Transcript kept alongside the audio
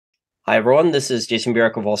Hi, everyone. This is Jason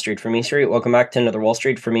Burek of Wall Street for Main Street. Welcome back to another Wall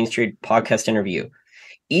Street for Main Street podcast interview.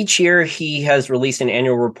 Each year, he has released an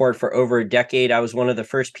annual report for over a decade. I was one of the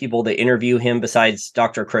first people to interview him besides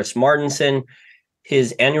Dr. Chris Martenson.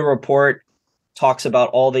 His annual report talks about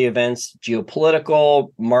all the events, geopolitical,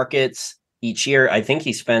 markets each year. I think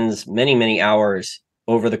he spends many, many hours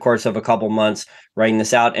over the course of a couple months writing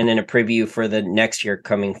this out and then a preview for the next year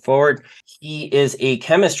coming forward. He is a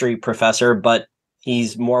chemistry professor, but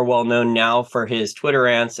he's more well known now for his Twitter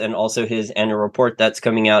rants and also his annual report that's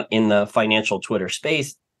coming out in the financial Twitter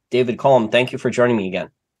space. David Collum, thank you for joining me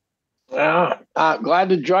again. Glad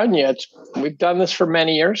to join you. We've done this for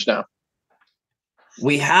many years now.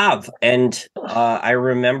 We have. And I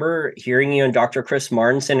remember hearing you and Dr. Chris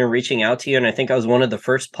Martenson and reaching out to you. And I think I was one of the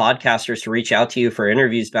first podcasters to reach out to you for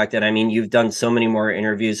interviews back then. I mean, you've done so many more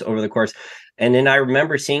interviews over the course. And then I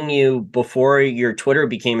remember seeing you before your Twitter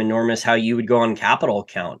became enormous, how you would go on Capital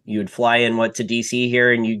Count. You would fly in to DC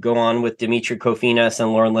here and you'd go on with Dimitri Kofinas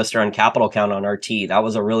and Lauren Lister on Capital Count on RT. That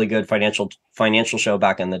was a really good financial show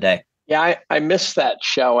back in the day. Yeah, I missed that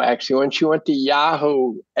show, actually. When she went to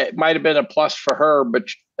Yahoo, it might have been a plus for her,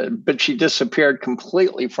 but she disappeared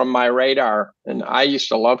completely from my radar. And I used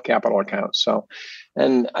to love Capital Account.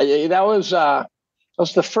 That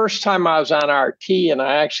was the first time I was on RT, and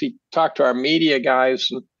I actually talked to our media guys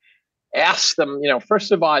and asked them,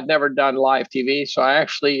 first of all, I'd never done live TV. So I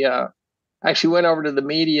actually went over to the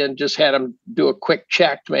media and just had them do a quick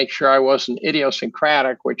check to make sure I wasn't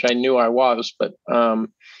idiosyncratic, which I knew I was. But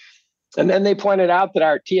and then they pointed out that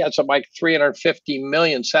RT had something like 350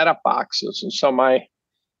 million setup boxes. And so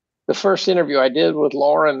the first interview I did with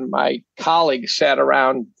Lauren, my colleagues sat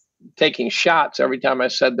around taking shots every time I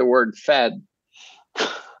said the word Fed.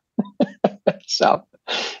 So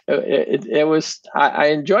it was, I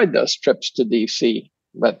enjoyed those trips to DC,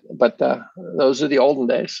 but those are the olden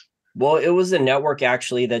days. Well, it was a network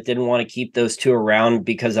actually that didn't want to keep those two around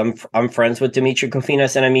because I'm friends with Dimitri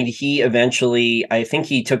Kofinas, and I mean he eventually, I think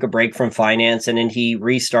he took a break from finance and then he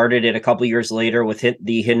restarted it a couple of years later with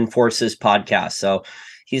the Hidden Forces podcast. So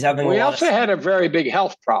he's having. We also had a very big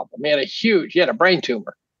health problem. He had a brain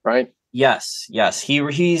tumor, right? Yes.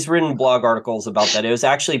 He's written blog articles about that. It was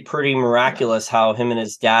actually pretty miraculous how him and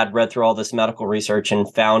his dad read through all this medical research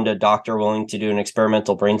and found a doctor willing to do an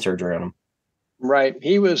experimental brain surgery on him. Right.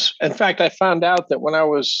 In fact, I found out that when I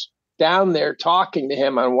was down there talking to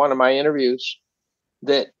him on one of my interviews,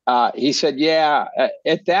 that he said,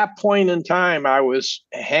 at that point in time, I was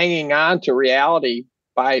hanging on to reality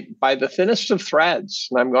by the thinnest of threads.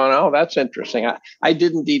 And I'm going, oh, that's interesting. I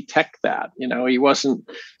didn't detect that. He wasn't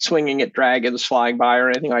swinging at dragons flying by or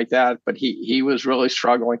anything like that, but he was really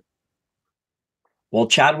struggling. Well,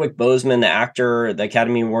 Chadwick Boseman, the actor, the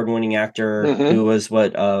Academy Award-winning actor, who was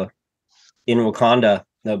in Wakanda,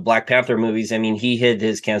 the Black Panther movies, I mean, he hid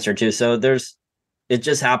his cancer too. So it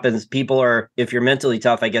just happens. If you're mentally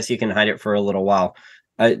tough, I guess you can hide it for a little while.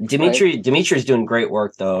 Dimitri's doing great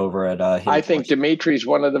work though over at I think Dimitri's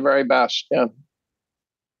one of the very best. Yeah.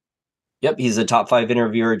 Yep, he's a top 5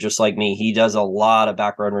 interviewer just like me. He does a lot of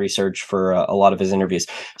background research for a lot of his interviews.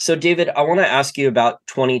 So David, I want to ask you about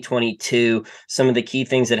 2022, some of the key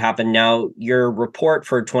things that happened. Now, your report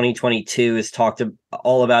for 2022 is talked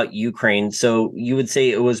all about Ukraine. So you would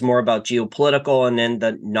say it was more about geopolitical and then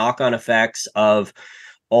the knock-on effects of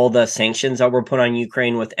all the sanctions that were put on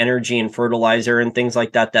Ukraine with energy and fertilizer and things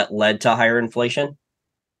like that led to higher inflation?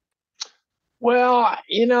 Well,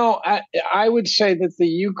 I would say that the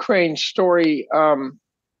Ukraine story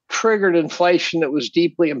triggered inflation that was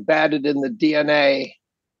deeply embedded in the DNA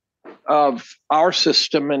of our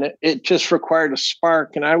system, and it just required a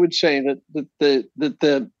spark. And I would say that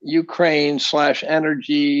the Ukraine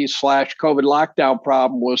 /energy /COVID lockdown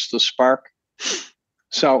problem was the spark.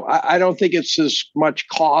 So I don't think it's as much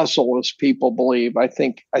causal as people believe. I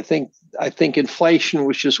think inflation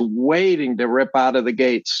was just waiting to rip out of the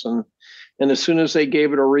gates, and as soon as they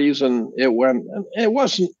gave it a reason, it went. It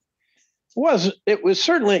was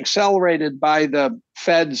certainly accelerated by the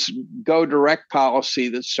Fed's go direct policy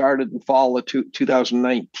that started in fall of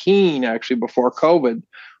 2019, actually before COVID,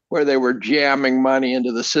 where they were jamming money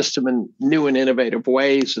into the system in new and innovative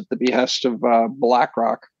ways at the behest of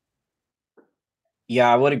BlackRock.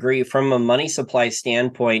 Yeah, I would agree. From a money supply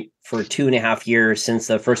standpoint, for 2.5 years since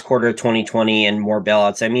the first quarter of 2020 and more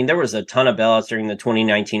bailouts. I mean, there was a ton of bailouts during the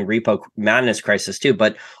 2019 repo madness crisis too,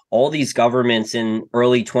 but all these governments in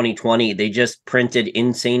early 2020, they just printed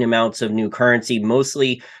insane amounts of new currency,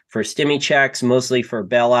 mostly for stimmy checks, mostly for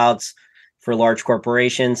bailouts for large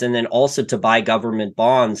corporations, and then also to buy government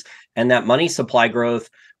bonds. And that money supply growth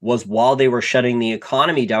was while they were shutting the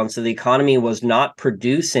economy down. So the economy was not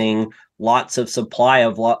producing lots of supply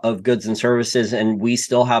of goods and services, and we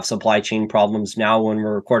still have supply chain problems now when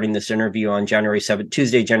we're recording this interview on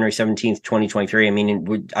Tuesday, January 17th, 2023. I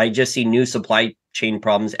mean, I just see new supply chain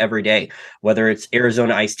problems every day, whether it's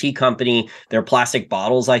Arizona Iced Tea Company, their plastic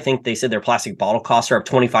bottles. I think they said their plastic bottle costs are up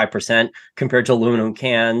 25% compared to aluminum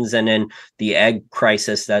cans, and then the egg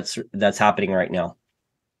crisis that's happening right now.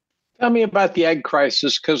 Tell me about the egg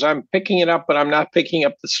crisis, because I'm picking it up, but I'm not picking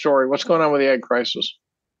up the story. What's going on with the egg crisis?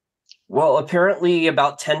 Well, apparently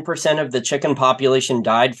about 10% of the chicken population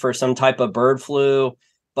died for some type of bird flu.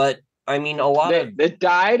 But I mean, They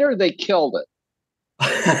died or they killed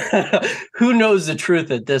it. Who knows the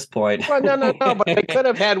truth at this point? Well, no. But they could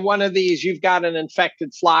have had one of these. You've got an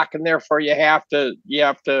infected flock, and therefore you have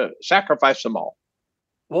to sacrifice them all.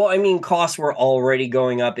 Well, I mean, costs were already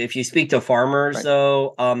going up. If you speak to farmers, right,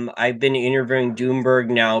 though, I've been interviewing Doomberg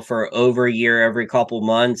now for over a year, every couple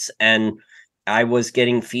months, and I was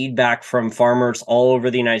getting feedback from farmers all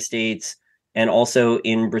over the United States and also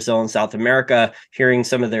in Brazil and South America, hearing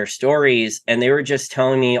some of their stories. And they were just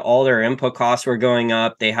telling me all their input costs were going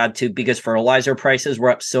up. They had to, because fertilizer prices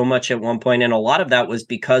were up so much at one point. And a lot of that was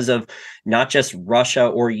because of not just Russia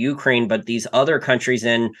or Ukraine, but these other countries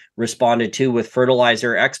responded to with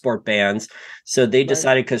fertilizer export bans. So they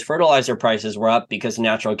decided, because fertilizer prices were up because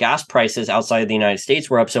natural gas prices outside of the United States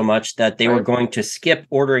were up so much, that they were going to skip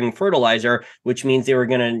ordering fertilizer, which means they were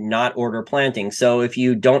going to not order planting. So if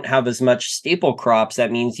you don't have as much staple crops,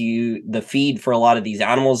 that means the feed for a lot of these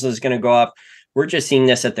animals is going to go up. We're just seeing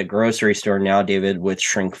this at the grocery store now, David, with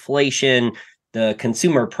shrinkflation, the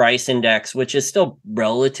consumer price index, which is still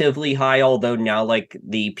relatively high, although now like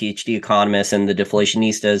the PhD economists and the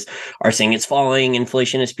deflationistas are saying it's falling,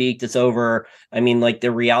 inflation has peaked, it's over. I mean, like the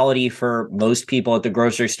reality for most people at the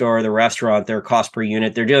grocery store or the restaurant, their cost per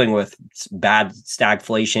unit, they're dealing with bad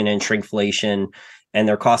stagflation and shrinkflation, and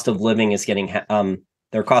their cost of living is getting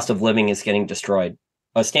destroyed.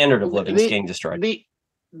 A standard of living is getting destroyed.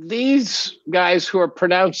 These guys who are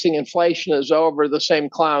pronouncing inflation is over, the same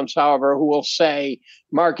clowns, however, who will say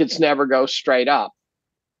markets never go straight up,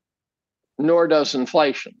 nor does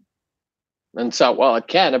inflation. And so, well,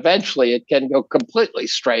 eventually it can go completely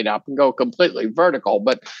straight up and go completely vertical.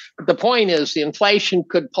 But the point is, the inflation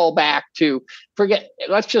could pull back to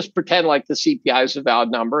let's just pretend like the CPI is a valid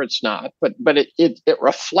number. It's not, but it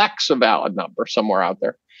reflects a valid number somewhere out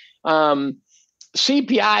there.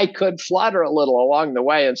 CPI could flutter a little along the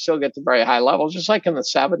way and still get to very high levels, just like in the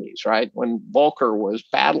 70s, right? When Volcker was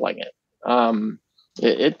battling it.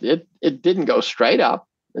 It didn't go straight up.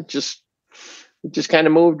 It just kind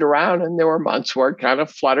of moved around, and there were months where it kind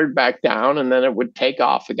of fluttered back down, and then it would take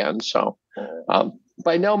off again. So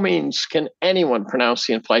by no means can anyone pronounce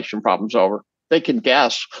the inflation problem's over. They can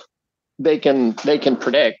guess, they can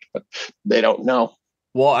predict, but they don't know.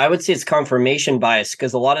 Well, I would say it's confirmation bias,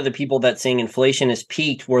 because a lot of the people that saying inflation has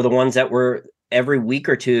peaked were the ones that were every week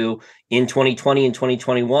or two in 2020 and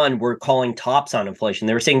 2021 were calling tops on inflation.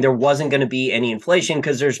 They were saying there wasn't going to be any inflation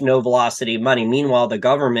because there's no velocity of money. Meanwhile, the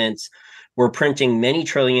governments were printing many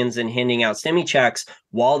trillions and handing out stimmy checks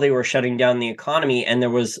while they were shutting down the economy, and there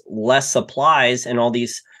was less supplies and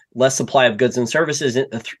less supply of goods and services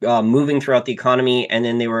moving throughout the economy, and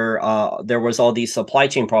then there was all these supply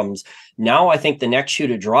chain problems. Now I think the next shoe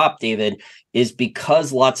to drop, David, is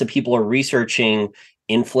because lots of people are researching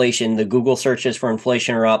inflation. The Google searches for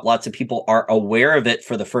inflation are up. Lots of people are aware of it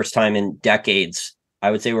for the first time in decades. I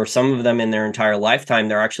would say, where some of them in their entire lifetime,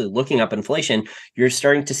 they're actually looking up inflation. You're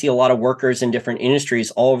starting to see a lot of workers in different industries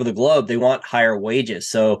all over the globe. They want higher wages.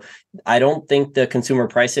 So I don't think the consumer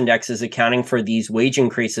price index is accounting for these wage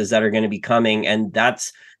increases that are going to be coming. And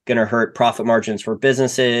that's going to hurt profit margins for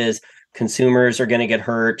businesses. Consumers are going to get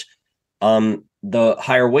hurt. The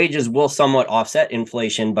higher wages will somewhat offset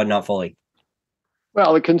inflation, but not fully.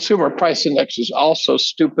 Well, the consumer price index is also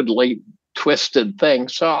stupidly twisted thing.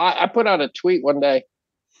 So I put out a tweet one day,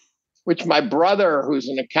 which my brother, who's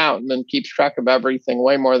an accountant and keeps track of everything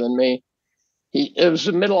way more than me, it was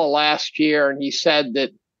the middle of last year, and he said that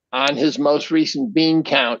on his most recent bean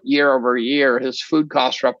count year over year, his food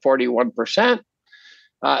costs are up 41%.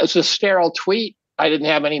 It's a sterile tweet. I didn't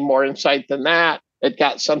have any more insight than that. It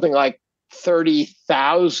got something like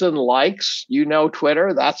 30,000 likes.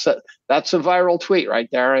 Twitter. That's a viral tweet right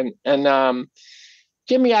there. And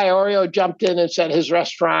Jimmy Iorio jumped in and said his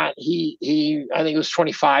restaurant, he I think it was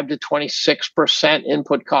 25 to 26%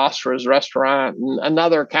 input costs for his restaurant. And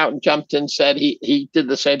another accountant jumped in and said he did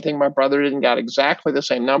the same thing my brother did and got exactly the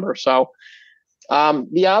same number. So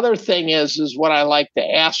The other thing is what I like to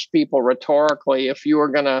ask people rhetorically. If you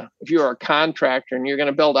were a contractor and you're going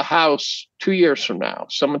to build a house 2 years from now,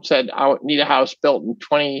 someone said, I need a house built in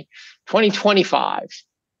 2025.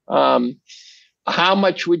 How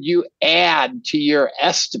much would you add to your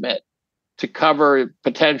estimate to cover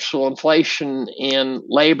potential inflation in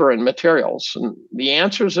labor and materials? And the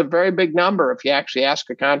answer is a very big number if you actually ask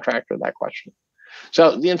a contractor that question.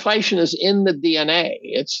 So the inflation is in the DNA.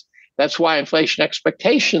 That's why inflation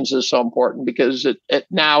expectations is so important, because it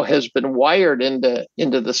now has been wired into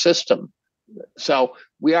the system. So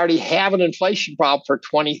we already have an inflation problem for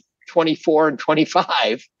 2024 and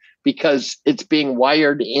 25 because it's being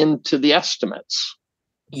wired into the estimates.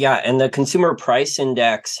 Yeah, and the consumer price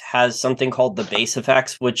index has something called the base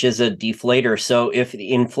effects, which is a deflator. So if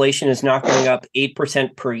the inflation is not going up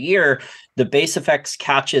 8% per year, the base effects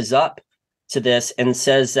catches up to this and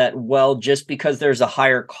says that, well, just because there's a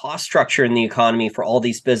higher cost structure in the economy for all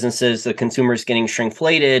these businesses, the consumer's getting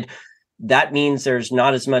shrinkflated, that means there's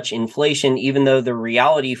not as much inflation, even though the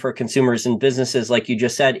reality for consumers and businesses, like you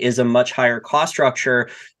just said, is a much higher cost structure.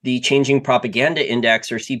 The changing propaganda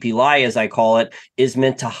index, or CPI, as I call it, is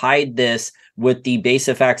meant to hide this with the base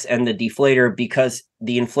effects and the deflator, because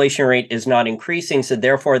the inflation rate is not increasing. So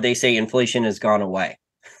therefore, they say inflation has gone away.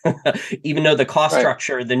 Even though the cost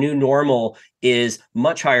structure, the new normal, is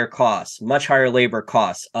much higher costs, much higher labor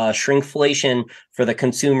costs, shrinkflation for the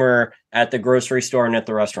consumer at the grocery store and at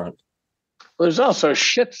the restaurant. There's also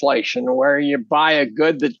shitflation, where you buy a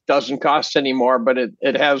good that doesn't cost anymore, but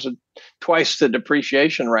it has twice the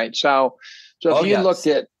depreciation rate. So if you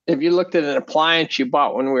looked at an appliance you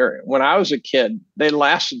bought when I was a kid, they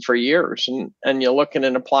lasted for years, and you look at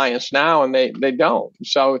an appliance now and they don't.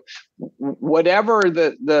 So whatever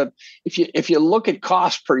if you look at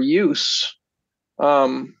cost per use,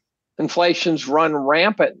 inflation's run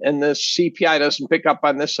rampant, and this CPI doesn't pick up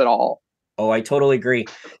on this at all. Oh, I totally agree.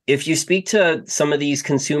 If you speak to some of these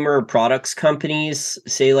consumer products companies,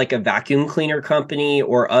 say like a vacuum cleaner company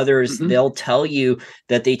or others, they'll tell you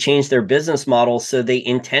that they changed their business model. So they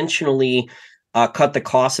intentionally cut the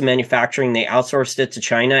cost of manufacturing. They outsourced it to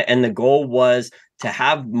China. And the goal was to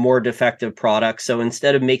have more defective products. So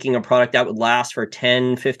instead of making a product that would last for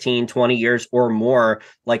 10, 15, 20 years or more,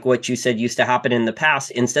 like what you said used to happen in the past,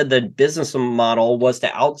 instead the business model was to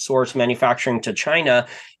outsource manufacturing to China.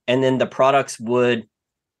 And then the products would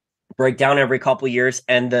break down every couple of years.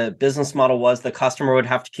 And the business model was the customer would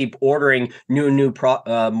have to keep ordering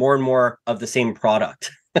more and more of the same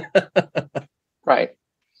product. Right.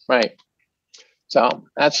 So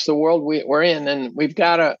that's the world we're in. And we've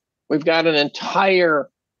got an entire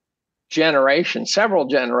generation, several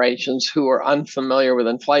generations, who are unfamiliar with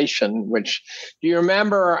inflation. Which, do you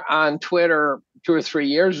remember on Twitter 2 or 3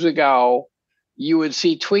 years ago, you would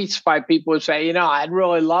see tweets by people who say, I'd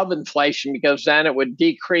really love inflation because then it would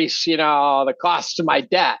decrease, the cost of my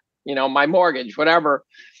debt, my mortgage, whatever.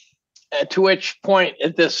 To which point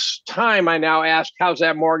at this time, I now ask, how's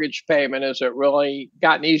that mortgage payment? Has it really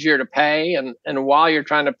gotten easier to pay? And while you're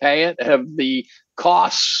trying to pay it, have the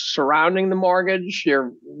costs surrounding the mortgage,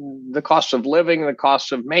 the cost of living, the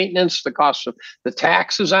cost of maintenance, the cost of the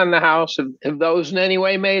taxes on the house, have those in any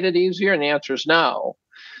way made it easier? And the answer is no.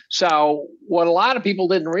 So what a lot of people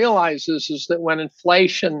didn't realize is that when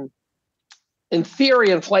inflation, in theory,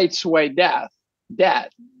 inflates away debt,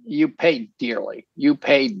 you pay dearly.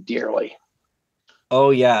 Oh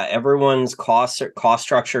yeah, everyone's cost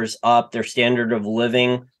structure is up. Their standard of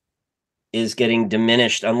living is getting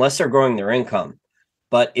diminished unless they're growing their income.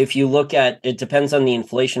 But if you look at, it depends on the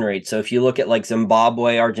inflation rate. So if you look at like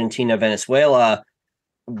Zimbabwe, Argentina, Venezuela,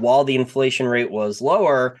 while the inflation rate was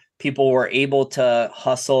lower, people were able to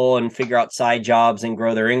hustle and figure out side jobs and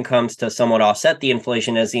grow their incomes to somewhat offset the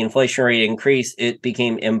inflation. As the inflation rate increased, it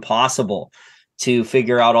became impossible to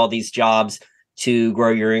figure out all these jobs to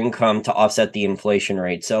grow your income to offset the inflation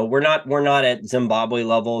rate. So we're not at Zimbabwe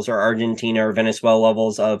levels or Argentina or Venezuela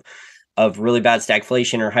levels of really bad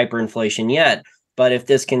stagflation or hyperinflation yet. But if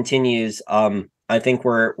this continues, I think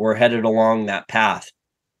we're headed along that path.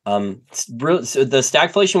 So the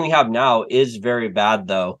stagflation we have now is very bad,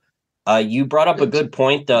 though. You brought up a good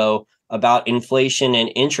point, though, about inflation and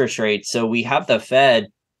interest rates. So we have the Fed.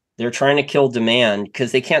 They're trying to kill demand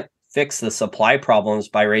because they can't fix the supply problems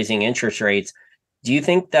by raising interest rates. Do you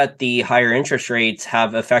think that the higher interest rates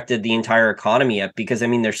have affected the entire economy yet? Because, I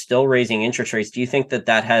mean, they're still raising interest rates. Do you think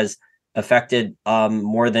that has affected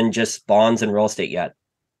more than just bonds and real estate yet?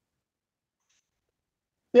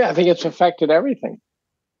 Yeah, I think it's affected everything.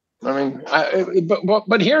 I mean,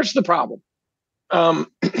 but here's the problem.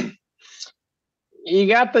 You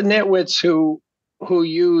got the nitwits who who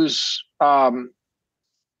use uh,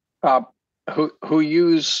 who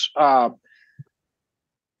use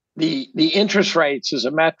the interest rates as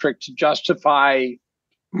a metric to justify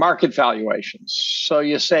market valuations. So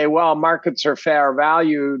you say, well, markets are fair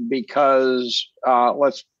valued because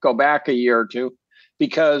let's go back a year or two,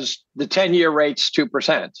 because the 10-year rate's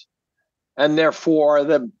 2%. And therefore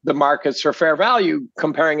the markets are fair value,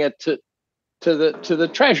 comparing it to the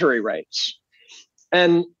treasury rates.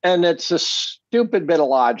 And it's a stupid bit of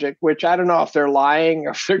logic, which I don't know if they're lying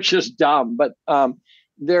or if they're just dumb, but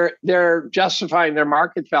they're justifying their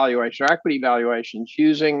market valuation or equity valuations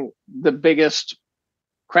using the biggest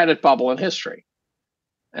credit bubble in history.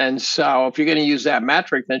 And so if you're going to use that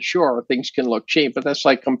metric, then sure, things can look cheap, but that's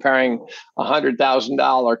like comparing $100,000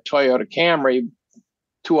 Toyota Camry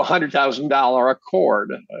to $100,000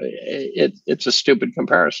 Accord. It's a stupid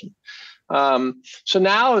comparison. So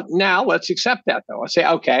now let's accept that, though. I say,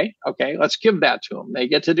 okay, let's give that to them. They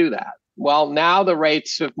get to do that. Well, now the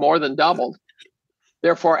rates have more than doubled.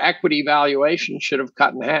 Therefore, equity valuation should have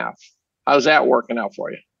cut in half. How's that working out for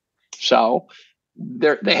you? So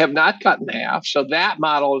they have not cut in half. So that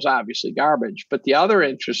model is obviously garbage. But the other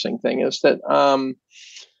interesting thing is that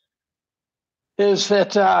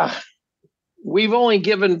we've only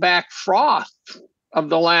given back froth of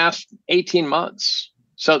the last 18 months.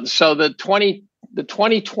 So the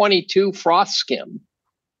 2022 froth skim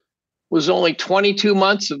was only 18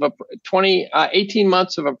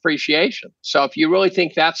 months of appreciation. So if you really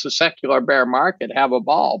think that's a secular bear market, have a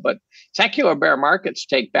ball. But secular bear markets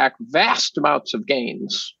take back vast amounts of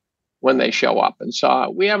gains when they show up. And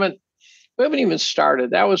so we haven't even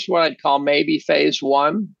started. That was what I'd call maybe phase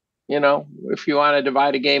one. You know, if you want to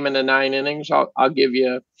divide a game into 9 innings, I'll give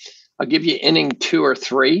you inning 2 or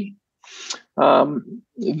 3.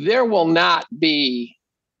 There will not be.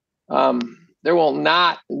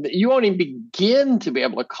 You won't even begin to be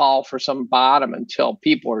able to call for some bottom until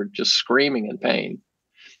people are just screaming in pain.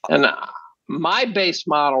 And my base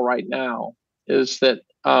model right now is that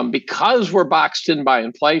because we're boxed in by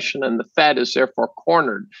inflation and the Fed is therefore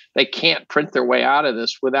cornered, they can't print their way out of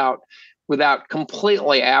this without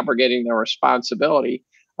completely abrogating their responsibility.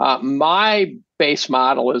 My base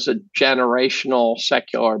model is a generational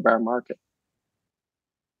secular bear market.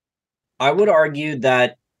 I would argue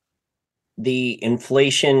that the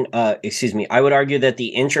interest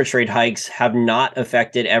rate hikes have not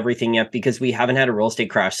affected everything yet because we haven't had a real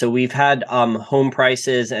estate crash. So we've had home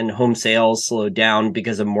prices and home sales slow down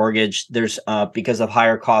because of mortgage. There's because of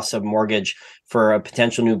higher costs of mortgage for a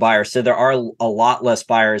potential new buyer. So there are a lot less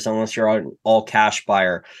buyers unless you're an all cash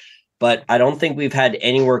buyer. But I don't think we've had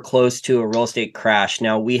anywhere close to a real estate crash.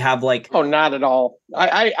 Now we have not at all.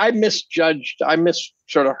 I misjudged. I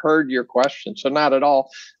sort of heard your question. So not at all.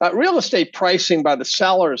 Real estate pricing by the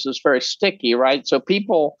sellers is very sticky, right? So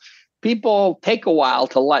people take a while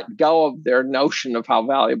to let go of their notion of how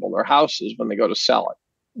valuable their house is when they go to sell it.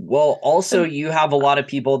 Well, also you have a lot of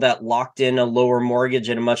people that locked in a lower mortgage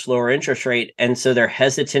at a much lower interest rate. And so they're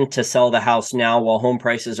hesitant to sell the house now while home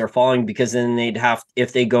prices are falling, because then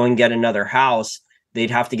if they go and get another house, they'd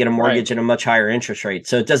have to get a mortgage at a much higher interest rate.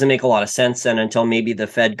 So it doesn't make a lot of sense then until maybe the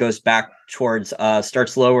Fed goes back towards,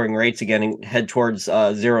 starts lowering rates again and head towards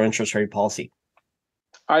zero interest rate policy.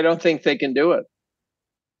 I don't think they can do it.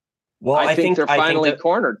 Well, I think they're finally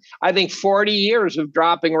cornered. I think 40 years of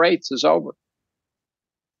dropping rates is over.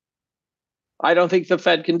 I don't think the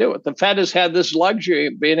Fed can do it. The Fed has had this luxury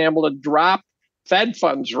of being able to drop Fed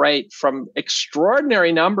funds rate from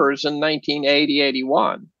extraordinary numbers in 1980,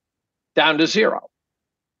 81 down to zero.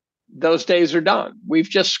 Those days are done. We've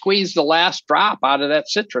just squeezed the last drop out of that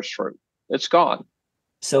citrus fruit. It's gone.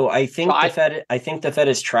 So I think the Fed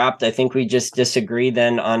is trapped. I think we just disagree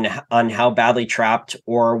then on how badly trapped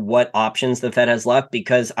or what options the Fed has left,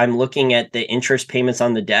 because I'm looking at the interest payments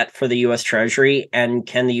on the debt for the US Treasury, and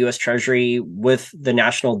can the US Treasury, with the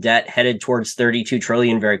national debt headed towards 32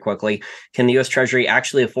 trillion very quickly, can the US Treasury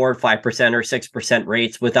actually afford 5% or 6%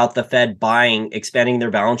 rates without the Fed expanding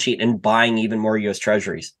their balance sheet and buying even more US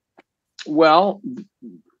Treasuries? Well,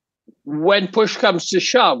 when push comes to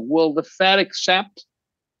shove, will the Fed accept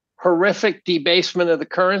horrific debasement of the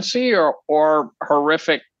currency or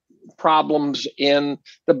horrific problems in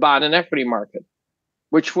the bond and equity market?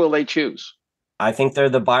 Which will they choose? I think they're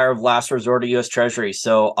the buyer of last resort of U.S. Treasury.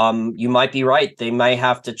 So you might be right. They might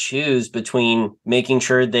have to choose between making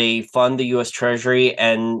sure they fund the U.S. Treasury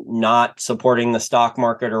and not supporting the stock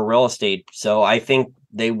market or real estate. So I think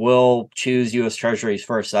they will choose U.S. Treasuries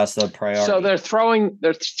first. That's the priority. So they're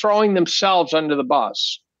throwing themselves under the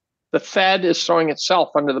bus. The Fed is throwing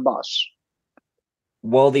itself under the bus.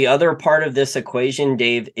 Well, the other part of this equation,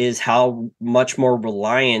 Dave, is how much more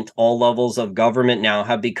reliant all levels of government now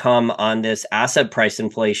have become on this asset price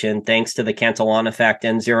inflation, thanks to the Cantillon effect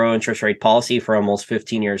and zero interest rate policy for almost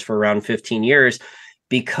 15 years, for around 15 years,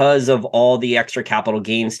 because of all the extra capital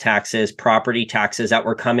gains taxes, property taxes that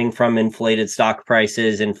were coming from inflated stock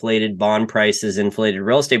prices, inflated bond prices, inflated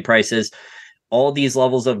real estate prices. All these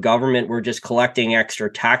levels of government were just collecting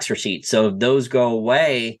extra tax receipts. So if those go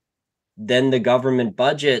away, then the government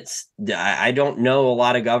budgets, I don't know a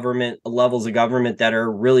lot of government levels of government that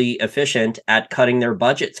are really efficient at cutting their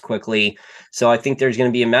budgets quickly. So I think there's going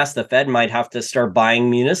to be a mess. The Fed might have to start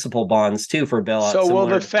buying municipal bonds too for bailouts. So will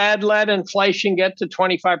the Fed let inflation get to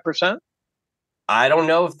 25%? I don't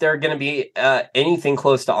know if they're going to be anything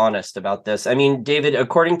close to honest about this. I mean, David,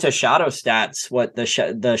 according to Shadow Stats, what the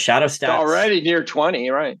Shadow Stats, it's already near 20,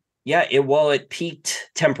 right? Yeah, it peaked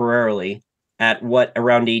temporarily at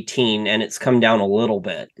around 18, and it's come down a little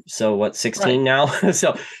bit. So what, 16 now?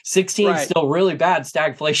 So 16 is still really bad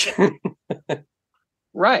stagflation.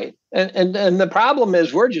 Right. And the problem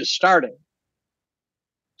is we're just starting.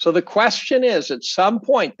 So the question is, at some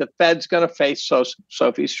point, the Fed's going to face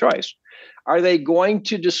Sophie's choice. Are they going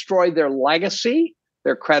to destroy their legacy,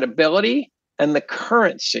 their credibility, and the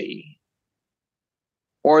currency?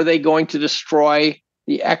 Or are they going to destroy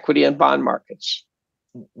the equity and bond markets?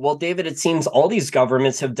 Well, David, it seems all these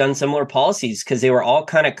governments have done similar policies because they were all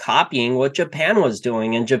kind of copying what Japan was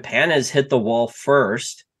doing. And Japan has hit the wall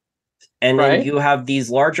first. And then you have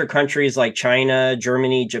these larger countries like China,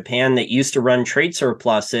 Germany, Japan that used to run trade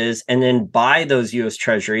surpluses and then buy those U.S.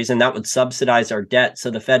 treasuries, and that would subsidize our debt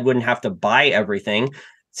so the Fed wouldn't have to buy everything. It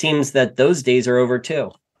seems that those days are over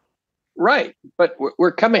too. Right. But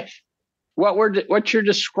we're coming. What you're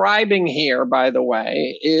describing here, by the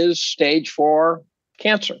way, is stage 4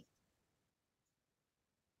 cancer.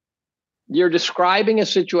 You're describing a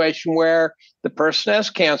situation where the person has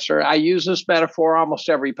cancer. I use this metaphor almost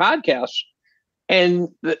every podcast. And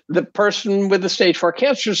the person with the stage 4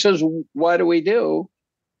 cancer says, what do we do?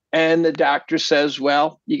 And the doctor says,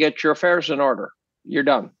 well, you get your affairs in order. You're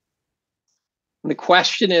done. And the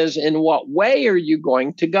question is, in what way are you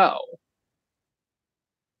going to go?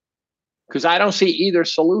 Because I don't see either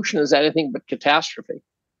solution as anything but catastrophe.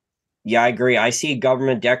 Yeah, I agree. I see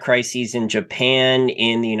government debt crises in Japan,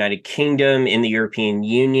 in the United Kingdom, in the European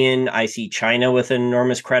Union. I see China with an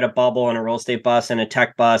enormous credit bubble and a real estate bust and a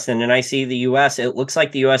tech bust. And then I see the US. It looks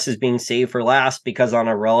like the US is being saved for last because on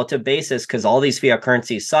a relative basis, because all these fiat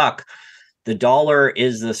currencies suck, the dollar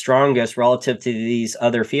is the strongest relative to these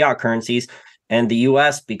other fiat currencies. And the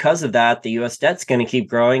US, because of that, the US debt's going to keep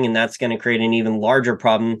growing, and that's going to create an even larger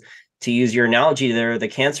problem. To use your analogy there, the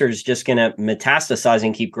cancer is just going to metastasize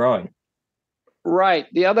and keep growing. Right.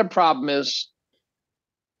 The other problem is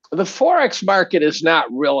the Forex market is not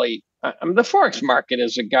really, the Forex market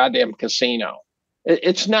is a goddamn casino.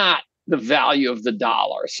 It's not the value of the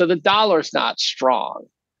dollar. So the dollar's not strong.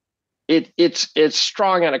 It's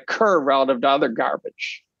strong on a curve relative to other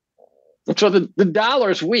garbage. And so the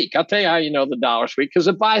dollar's weak. I'll tell you how you know the dollar's weak, because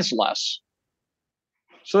it buys less.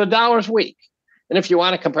 So the dollar's weak. And if you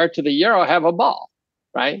want to compare it to the euro, have a ball,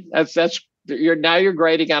 right? You're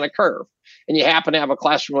grading on a curve, and you happen to have a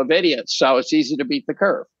classroom of idiots, so it's easy to beat the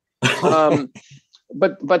curve.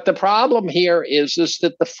 But the problem here is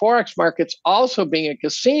that the Forex markets, also being a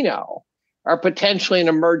casino, are potentially an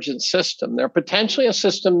emergent system. They're potentially a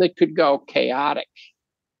system that could go chaotic.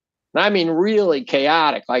 And I mean really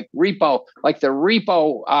chaotic, like the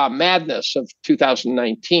repo madness of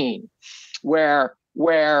 2019, where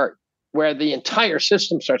the entire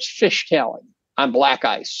system starts fishtailing on black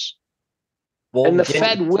ice. Well, and the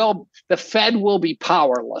Fed will be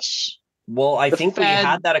powerless. Well, I think we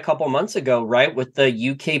had that a couple months ago, right, with the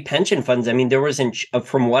UK pension funds. I mean, there was,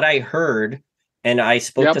 from what I heard, and I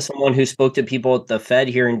spoke to someone who spoke to people at the Fed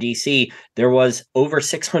here in DC, there was over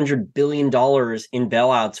 $600 billion in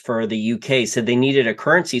bailouts for the UK. So they needed a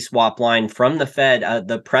currency swap line from the Fed.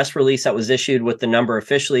 The press release that was issued with the number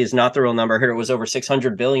officially is not the real number. I heard it was over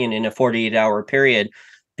 600 billion in a 48-hour period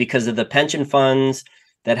because of the pension funds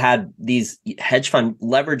that had these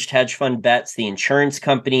leveraged hedge fund bets, the insurance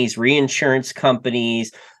companies, reinsurance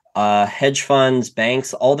companies, hedge funds,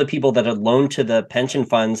 banks, all the people that had loaned to the pension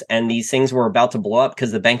funds, and these things were about to blow up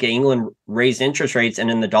because the Bank of England raised interest rates and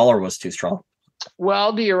then the dollar was too strong.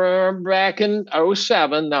 Well, do you remember back in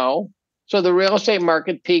 2007? No. So the real estate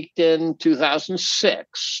market peaked in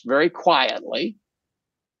 2006, very quietly.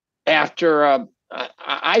 After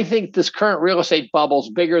I think this current real estate bubble is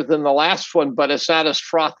bigger than the last one, but it's not as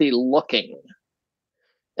frothy looking.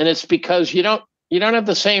 And it's because you don't You don't have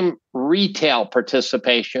the same retail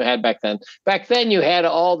participation you had back then. Back then, you had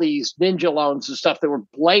all these ninja loans and stuff that were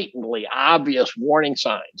blatantly obvious warning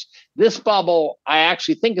signs. This bubble, I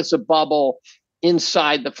actually think it's a bubble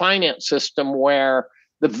inside the finance system where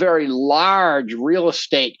the very large real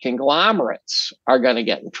estate conglomerates are going to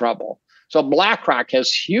get in trouble. So BlackRock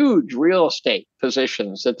has huge real estate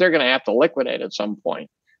positions that they're going to have to liquidate at some point.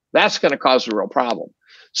 That's going to cause a real problem.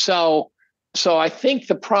 So I think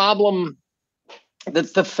the problem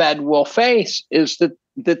that the Fed will face is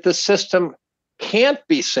that the system can't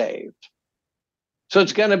be saved. So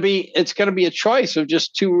it's going to be a choice of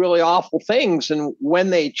just two really awful things, and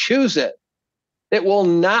when they choose it, it will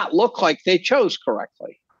not look like they chose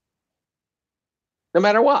correctly, no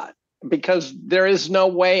matter what, because there is no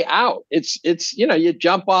way out. It's you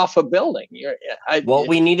jump off a building.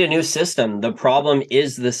 We need a new system. The problem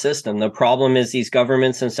is the system. The problem is these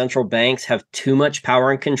governments and central banks have too much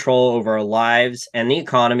power and control over our lives and the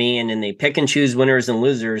economy, and then they pick and choose winners and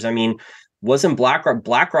losers. I mean, wasn't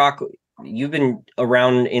BlackRock, you've been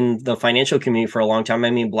around in the financial community for a long time.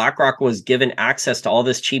 I mean, BlackRock was given access to all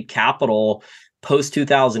this cheap capital post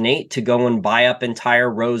 2008 to go and buy up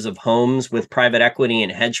entire rows of homes with private equity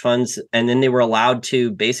and hedge funds. And then they were allowed to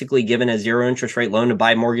basically given a 0 interest rate loan to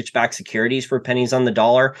buy mortgage-backed securities for pennies on the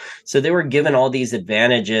dollar. So they were given all these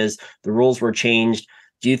advantages. The rules were changed.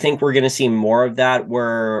 Do you think we're going to see more of that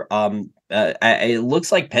where it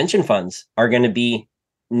looks like pension funds are going to be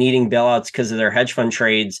needing bailouts because of their hedge fund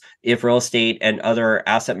trades if real estate and other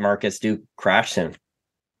asset markets do crash soon?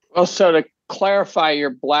 Well, so to clarify your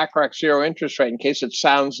BlackRock 0 interest rate, in case it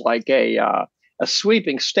sounds like a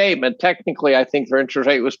sweeping statement, technically, I think their interest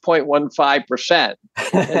rate was 0.15%.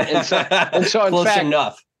 And so in close fact,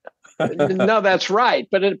 enough. No, that's right.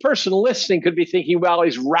 But a person listening could be thinking, well,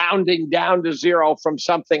 he's rounding down to zero from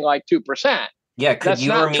something like 2%. Yeah, could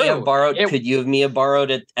you or me have borrowed? Could you have me have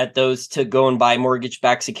borrowed at those to go and buy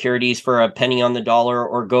mortgage-backed securities for a penny on the dollar,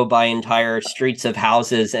 or go buy entire streets of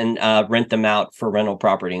houses and rent them out for rental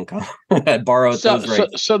property income? Borrow at those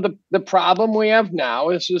rates. So the problem we have now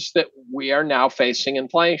is that we are now facing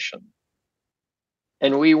inflation,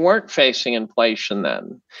 and we weren't facing inflation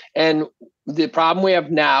then. And the problem we have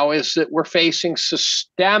now is that we're facing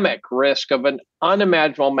systemic risk of an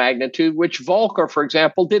unimaginable magnitude, which Volcker, for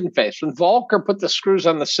example, didn't face. When Volcker put the screws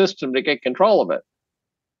on the system to get control of it,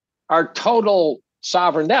 our total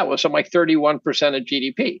sovereign debt was something like 31% of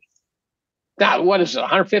GDP. Now, what is it,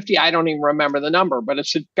 150? I don't even remember the number, but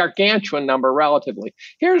it's a gargantuan number relatively.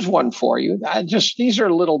 Here's one for you. These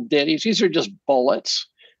are little ditties. These are just bullets.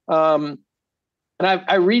 And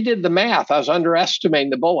I redid the math. I was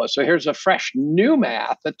underestimating the bullet. So here's a fresh new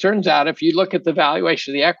math. It turns out if you look at the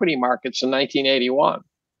valuation of the equity markets in 1981,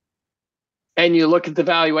 and you look at the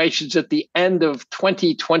valuations at the end of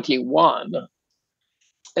 2021,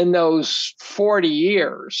 in those 40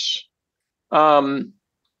 years,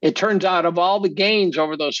 it turns out of all the gains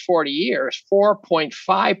over those 40 years,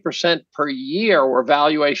 4.5% per year were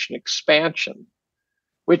valuation expansion,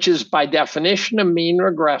 which is by definition a mean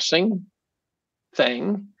regressing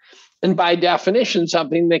thing, and by definition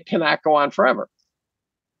something that cannot go on forever.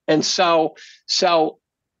 And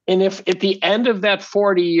and if at the end of that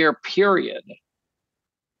 40-year period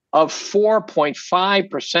of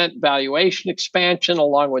 4.5% valuation expansion,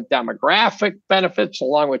 along with demographic benefits,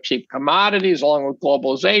 along with cheap commodities, along with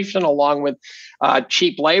globalization, along with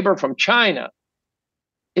cheap labor from China,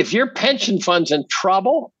 if your pension fund's in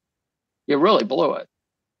trouble, you really blew it.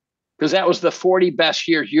 Because that was the 40 best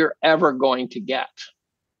years you're ever going to get.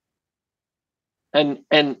 And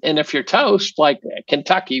if you're toast, like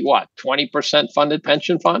Kentucky, 20% funded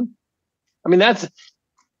pension fund? I mean,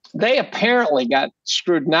 they apparently got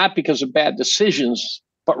screwed not because of bad decisions,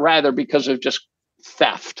 but rather because of just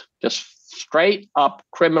theft, just straight up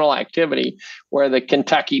criminal activity, where the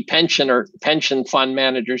Kentucky pension fund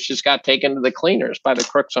managers just got taken to the cleaners by the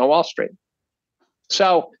crooks on Wall Street.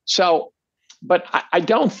 But I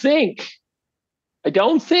don't think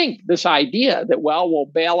this idea that, well, we'll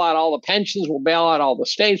bail out all the pensions, we'll bail out all the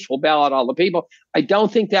states, we'll bail out all the people. I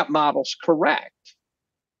don't think that model's correct,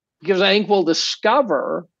 because I think we'll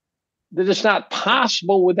discover that it's not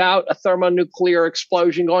possible without a thermonuclear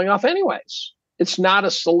explosion going off anyways. It's not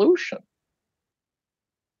a solution.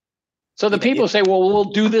 So the people say, well,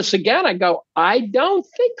 we'll do this again. I go, I don't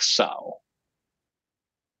think so.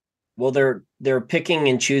 Well, they're picking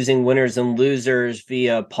and choosing winners and losers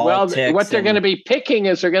via politics. Well, what they're going to be picking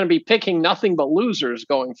is they're going to be picking nothing but losers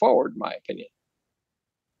going forward, in my opinion.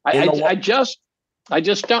 I just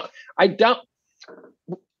don't.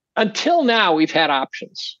 Until now, we've had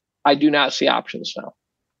options. I do not see options now.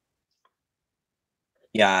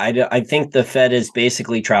 Yeah, I think the Fed has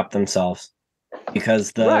basically trapped themselves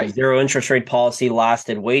because the Right. zero interest rate policy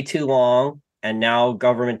lasted way too long. And now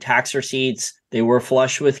government tax receipts, they were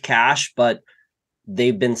flush with cash, but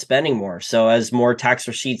they've been spending more. So as more tax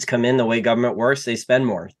receipts come in, the way government works, they spend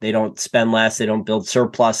more. They don't spend less. They don't build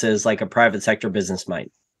surpluses like a private sector business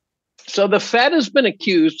might. So the Fed has been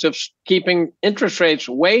accused of keeping interest rates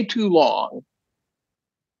way too long,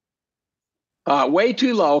 way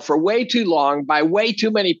too low for way too long by way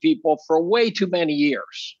too many people for way too many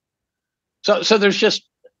years. So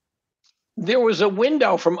there was a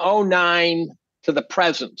window from '09 to the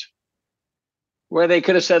present where they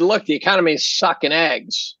could have said, look, the economy is sucking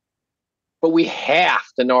eggs, but we have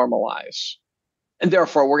to normalize. And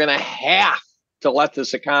therefore, we're going to have to let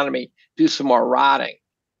this economy do some more rotting.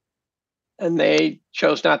 And they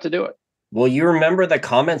chose not to do it. Well, you remember the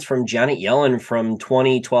comments from Janet Yellen from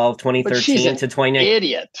 2012, But she's 2013 an to 2019.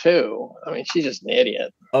 idiot, too. I mean, she's just an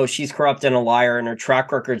idiot. Oh, she's corrupt and a liar, and her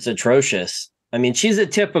track record's atrocious. I mean, she's a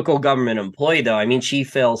typical government employee, though. I mean, she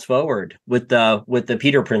fails forward with the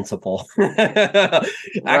Peter principle. Actually,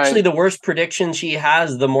 Right. the worse prediction she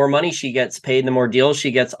has, the more money she gets paid, the more deals she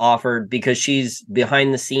gets offered because she's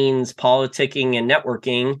behind the scenes politicking and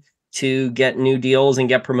networking to get new deals and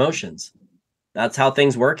get promotions. That's how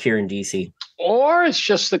things work here in DC. Or it's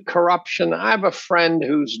just the corruption. I have a friend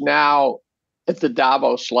who's now at the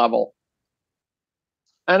Davos level.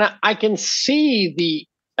 And I can see the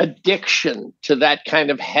addiction to that kind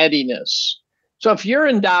of headiness. So if you're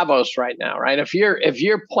in Davos right now, right? If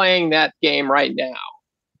you're playing that game right now,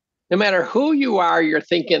 no matter who you are, you're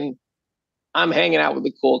thinking, I'm hanging out with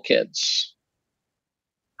the cool kids.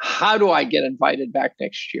 How do I get invited back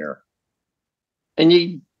next year? And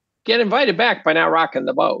you get invited back by not rocking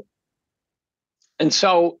the boat. And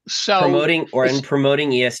so promoting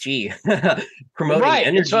ESG, promoting right.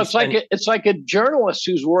 energy. And so it's like a journalist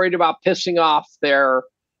who's worried about pissing off the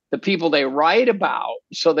people they write about.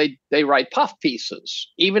 So they write puff pieces,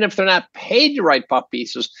 even if they're not paid to write puff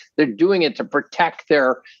pieces. They're doing it to protect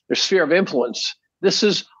their sphere of influence. This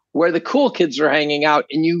is where the cool kids are hanging out,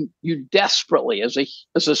 and you desperately, as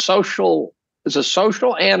a social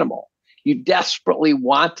animal, you desperately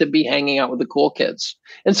want to be hanging out with the cool kids,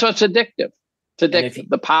 and so it's addictive. It's addictive.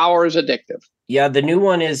 The power is addictive. Yeah, the new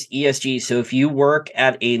one is ESG. So if you work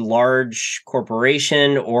at a large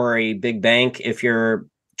corporation or a big bank, if you're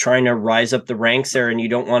trying to rise up the ranks there and you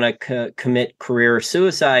don't want to commit career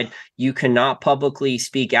suicide, you cannot publicly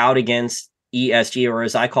speak out against ESG, or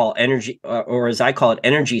as I call it,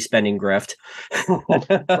 energy spending grift.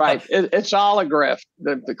 Right. It's all a grift.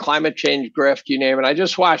 The climate change grift, you name it. I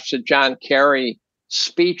just watched a John Kerry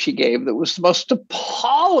speech he gave that was the most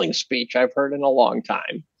appalling speech I've heard in a long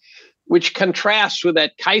time, which contrasts with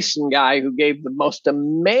that Kyson guy who gave the most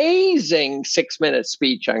amazing 6-minute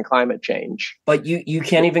speech on climate change. But you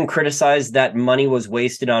can't even criticize that money was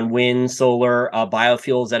wasted on wind, solar,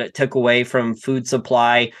 biofuels, that it took away from food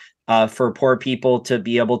supply for poor people to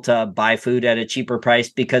be able to buy food at a cheaper price,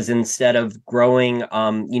 because instead of growing,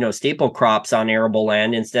 staple crops on arable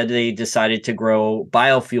land, instead they decided to grow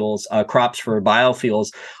biofuels, crops for biofuels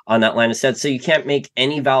on that land instead. So you can't make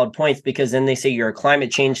any valid points, because then they say you're a climate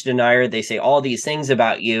change denier. They say all these things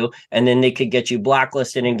about you, and then they could get you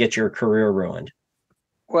blacklisted and get your career ruined.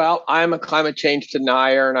 Well, I'm a climate change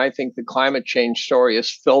denier, and I think the climate change story is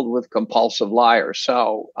filled with compulsive liars.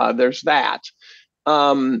 So there's that.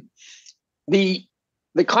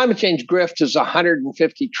 The climate change grift is a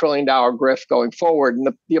 $150 trillion grift going forward.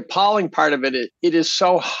 And the appalling part of it is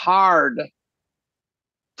so hard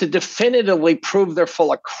to definitively prove they're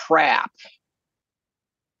full of crap,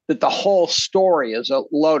 that the whole story is a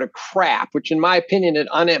load of crap, which in my opinion, it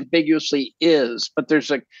unambiguously is. But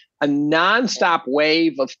there's a nonstop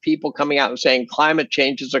wave of people coming out and saying climate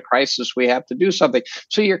change is a crisis. We have to do something.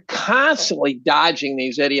 So you're constantly dodging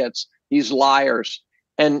these idiots, these liars.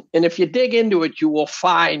 And if you dig into it, you will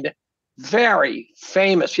find very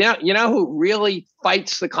famous. You know who really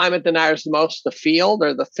fights the climate deniers the most? The field,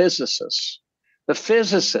 or the physicists. The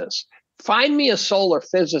physicists. Find me a solar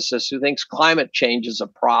physicist who thinks climate change is a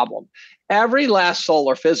problem. Every last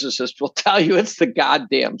solar physicist will tell you it's the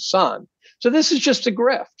goddamn sun. So this is just a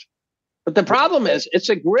grift. But the problem is, it's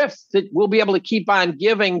a grift that we'll be able to keep on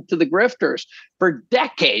giving to the grifters for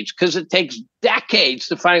decades, because it takes decades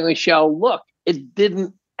to finally show, look, it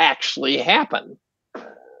didn't actually happen.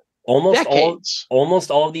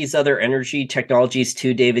 Almost all of these other energy technologies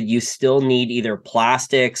too, David, you still need either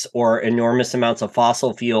plastics or enormous amounts of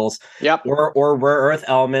fossil fuels, yep, or rare earth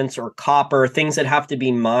elements or copper, things that have to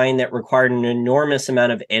be mined that require an enormous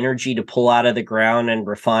amount of energy to pull out of the ground and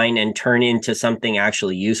refine and turn into something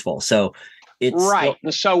actually useful. So It's right.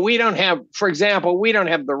 still, So we don't have, for example, we don't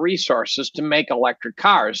have the resources to make electric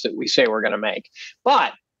cars that we say we're going to make.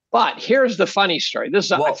 But here's the funny story. This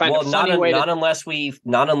is I find a funny way not unless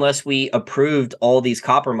we approved all these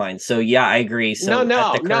copper mines. So yeah, I agree. So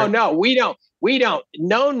no. We don't.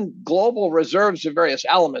 Known global reserves of various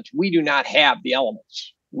elements. We do not have the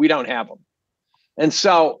elements. We don't have them. And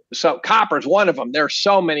so copper is one of them. There's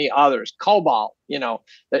so many others. Cobalt,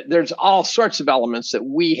 there's all sorts of elements that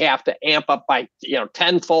we have to amp up by,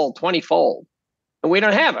 tenfold, 20-fold. And we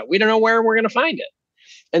don't have it. We don't know where we're going to find it.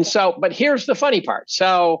 And so, but here's the funny part.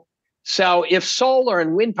 So if solar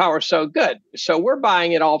and wind power are so good, so we're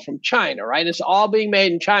buying it all from China, right? It's all being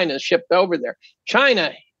made in China, shipped over there.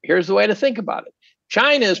 China, here's the way to think about it.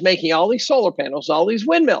 China is making all these solar panels, all these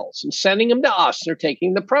windmills, and sending them to us. They're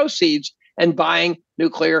taking the proceeds and buying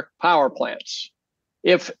nuclear power plants.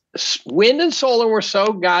 If wind and solar were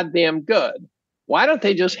so goddamn good, why don't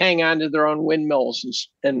they just hang on to their own windmills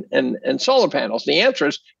and solar panels? The answer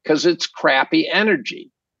is because it's crappy energy.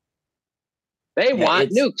 They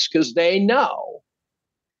want nukes because they know.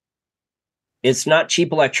 It's not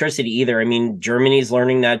cheap electricity either. I mean, Germany's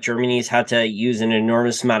learning that. Germany's had to use an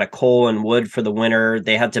enormous amount of coal and wood for the winter.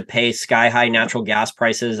 They had to pay sky-high natural gas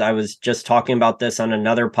prices. I was just talking about this on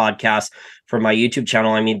another podcast for my YouTube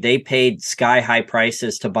channel. I mean, they paid sky-high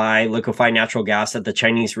prices to buy liquefied natural gas that the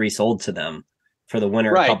Chinese resold to them for the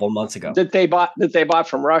winter a couple months ago. That they bought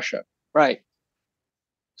from Russia. Right.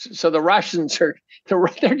 So the Russians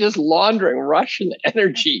they're just laundering Russian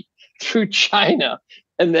energy through China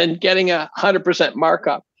and then getting 100%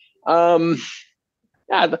 markup. The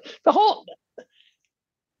whole,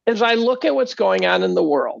 as I look at what's going on in the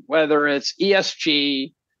world, whether it's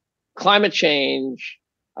ESG, climate change,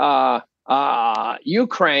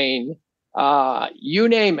 Ukraine, you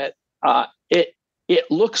name it, it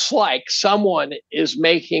looks like someone is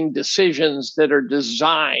making decisions that are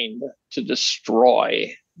designed to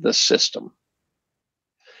destroy the system.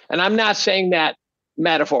 And I'm not saying that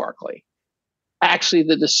metaphorically. Actually,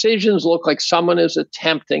 the decisions look like someone is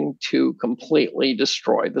attempting to completely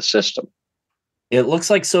destroy the system. It looks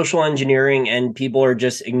like social engineering, and people are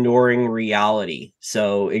just ignoring reality.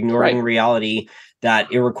 So ignoring reality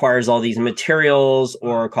that it requires all these materials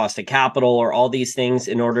or cost of capital or all these things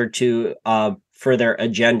in order to for their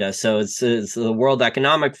agenda. So it's the World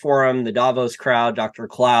Economic Forum, the Davos crowd, Dr.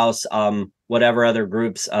 Klaus, whatever other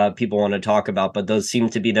groups people want to talk about. But those seem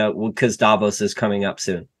to be because Davos is coming up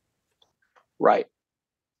soon. Right.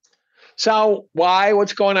 So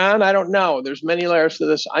what's going on? I don't know. There's many layers to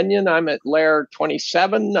this onion. I'm at layer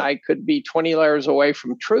 27. I could be 20 layers away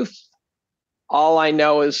from truth. All I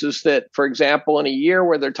know is that, for example, in a year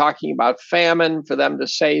where they're talking about famine, for them to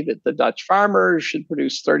say that the Dutch farmers should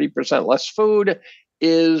produce 30% less food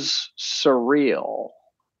is surreal.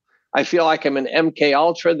 I feel like I'm an MK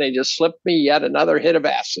Ultra. They just slipped me yet another hit of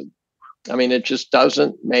acid. I mean, it just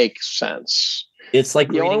doesn't make sense. It's like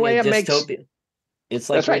reading a dystopian. It's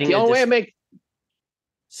like reading the only way it makes.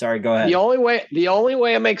 Sorry, go ahead. The only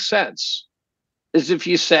way it makes sense is if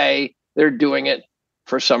you say they're doing it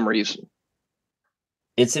for some reason.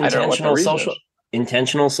 It's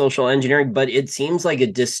intentional social engineering, but it seems like a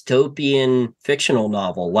dystopian fictional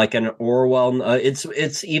novel, like an Orwell.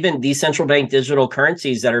 It's even these central bank digital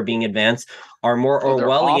currencies that are being advanced are more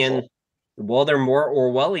Orwellian. Well, they're more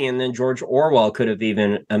Orwellian than George Orwell could have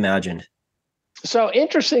even imagined. So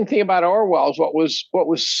interesting thing about Orwell is what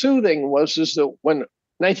was soothing was that when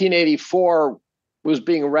 1984 was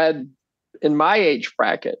being read in my age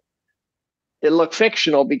bracket, it looked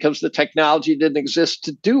fictional because the technology didn't exist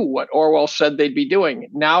to do what Orwell said they'd be doing.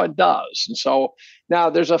 Now it does. And so now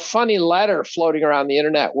there's a funny letter floating around the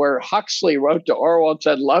internet where Huxley wrote to Orwell and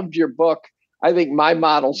said, "Loved your book. I think my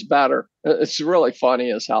model's better." It's really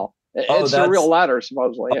funny as hell. It's a real letter,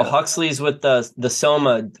 supposedly. Yeah. Huxley's with the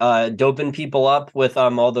Soma, doping people up with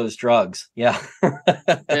all those drugs. Yeah.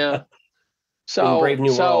 Yeah. So Brave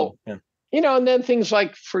New World. Yeah. And then things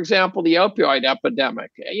like, for example, the opioid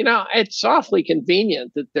epidemic. It's awfully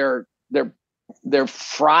convenient that they're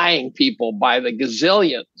frying people by the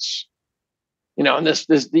gazillions. And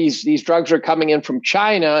these drugs are coming in from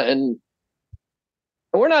China, and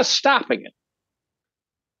we're not stopping it.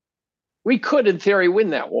 We could, in theory,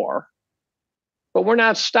 win that war, but we're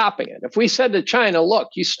not stopping it. If we said to China, "Look,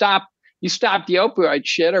 you stop the opioid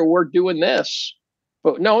shit, or we're doing this,"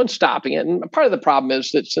 but no one's stopping it. And part of the problem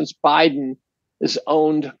is that since Biden is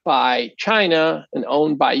owned by China and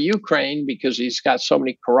owned by Ukraine because he's got so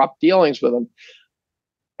many corrupt dealings with them,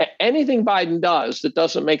 anything Biden does that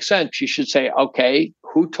doesn't make sense, you should say, "Okay,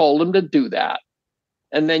 who told him to do that?"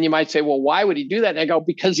 And then you might say, "Well, why would he do that?" And I go,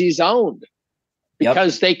 "Because he's owned."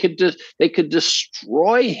 because they could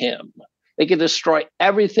destroy him. They could destroy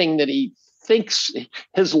everything that he thinks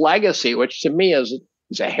his legacy, which to me is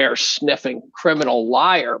a hair sniffing criminal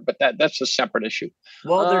liar. But that's a separate issue.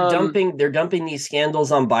 Well, they're dumping these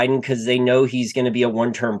scandals on Biden because they know he's going to be a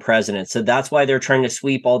one-term president. So that's why they're trying to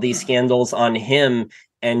sweep all these scandals on him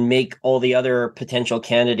and make all the other potential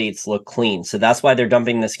candidates look clean. So that's why they're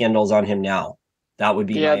dumping the scandals on him now. That would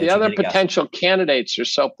be my the other potential candidates are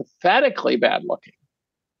so pathetically bad looking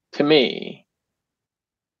to me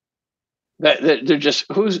that they're just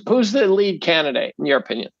who's the lead candidate in your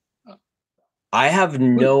opinion? I have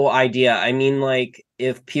no idea. I mean, like,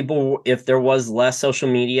 if there was less social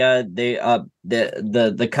media,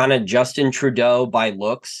 the kind of Justin Trudeau by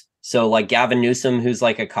looks. So like Gavin Newsom, who's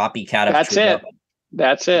like a copycat of Trudeau.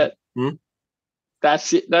 That's it.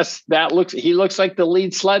 He looks like the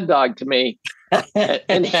lead sled dog to me.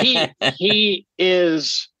 And he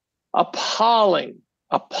is appallingly.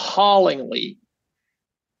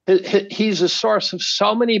 He's a source of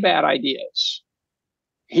so many bad ideas.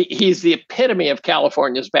 He's the epitome of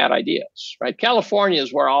California's bad ideas, right? California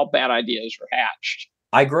is where all bad ideas are hatched.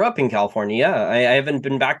 I grew up in California. Yeah, I haven't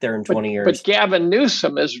been back there in 20 years. But Gavin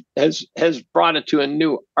Newsom has brought it to a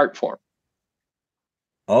new art form.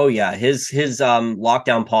 Oh yeah, his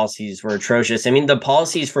lockdown policies were atrocious. I mean, the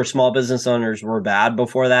policies for small business owners were bad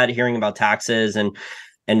before that. Hearing about taxes and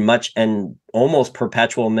almost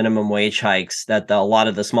perpetual minimum wage hikes that a lot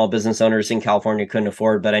of the small business owners in California couldn't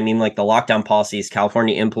afford. But I mean, like the lockdown policies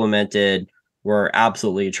California implemented were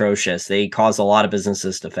absolutely atrocious. They caused a lot of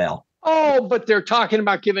businesses to fail. Oh, but they're talking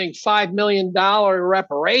about giving $5 million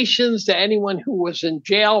reparations to anyone who was in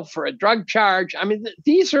jail for a drug charge. I mean,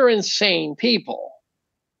 these are insane people.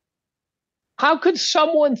 How could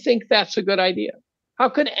someone think that's a good idea? How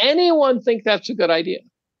could anyone think that's a good idea?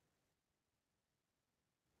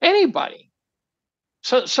 Anybody.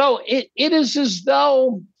 So it is as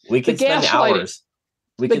though we could spend hours.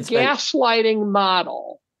 The gaslighting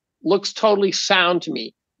model looks totally sound to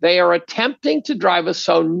me. They are attempting to drive us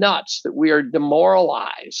so nuts that we are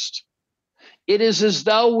demoralized. It is as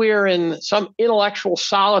though we're in some intellectual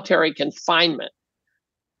solitary confinement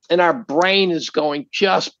and our brain is going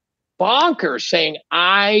just bonkers saying,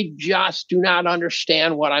 I just do not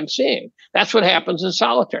understand what I'm seeing. That's what happens in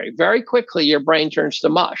solitary. Very quickly, your brain turns to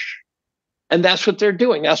mush. And that's what they're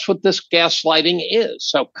doing. That's what this gaslighting is.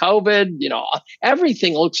 So COVID,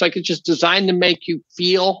 everything looks like it's just designed to make you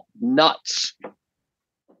feel nuts.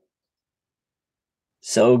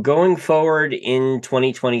 So going forward in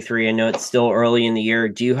 2023, I know it's still early in the year.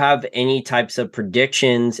 Do you have any types of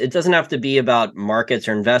predictions? It doesn't have to be about markets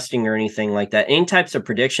or investing or anything like that. Any types of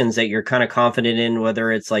predictions that you're kind of confident in,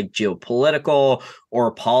 whether it's like geopolitical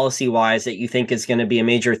or policy wise, that you think is going to be a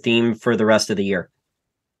major theme for the rest of the year?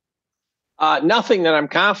 Nothing that I'm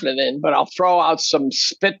confident in, but I'll throw out some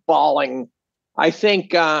spitballing. I think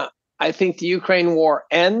the Ukraine war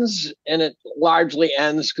ends, and it largely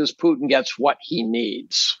ends because Putin gets what he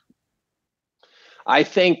needs. I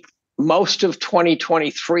think most of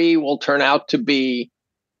 2023 will turn out to be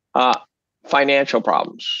financial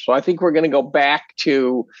problems. So I think we're going to go back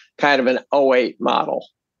to kind of an '08 model.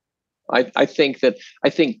 I think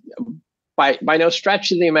by no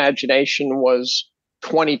stretch of the imagination was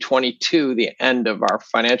 2022 the end of our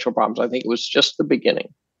financial problems. I think it was just the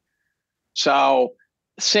beginning. So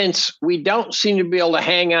since we don't seem to be able to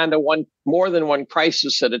hang on to more than one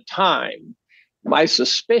crisis at a time, my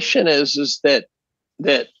suspicion is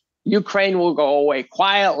that Ukraine will go away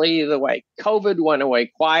quietly the way COVID went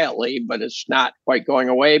away quietly, but it's not quite going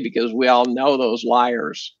away because we all know those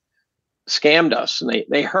liars scammed us, and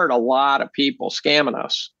they hurt a lot of people scamming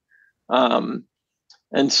us.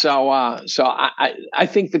 And so I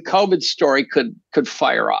think the COVID story could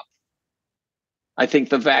fire up. I think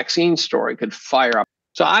the vaccine story could fire up.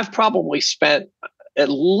 So I've probably spent at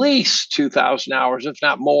least 2,000 hours, if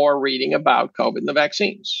not more, reading about COVID and the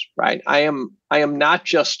vaccines, right? I am not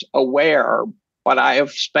just aware, but I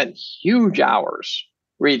have spent huge hours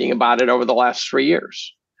reading about it over the last 3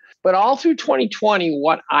 years. But all through 2020,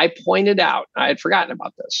 what I pointed out, I had forgotten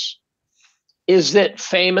about this, is that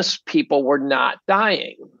famous people were not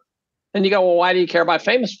dying. And you go, well, why do you care about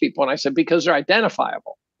famous people? And I said, because they're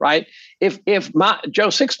identifiable. Right? If Joe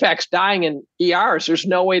Sixpack's dying in ERs, there's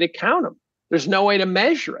no way to count them. There's no way to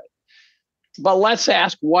measure it. But let's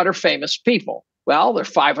ask, what are famous people? Well, there are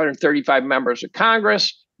 535 members of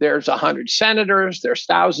Congress. There's 100 senators. There's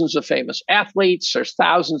thousands of famous athletes. There's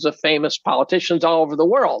thousands of famous politicians all over the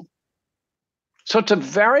world. So it's a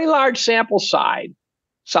very large sample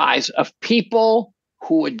size of people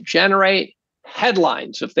who would generate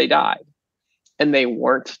headlines if they died, and they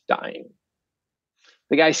weren't dying.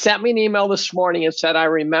 The guy sent me an email this morning and said, I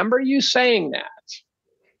remember you saying that.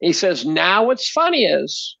 He says, now what's funny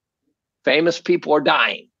is famous people are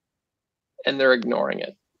dying and they're ignoring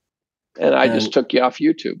it. And I just took you off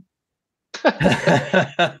YouTube.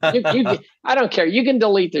 I don't care. You can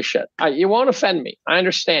delete this shit. You won't offend me. I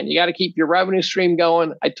understand. You got to keep your revenue stream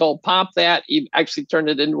going. I told Pomp that. He actually turned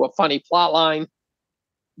it into a funny plot line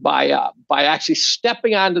by actually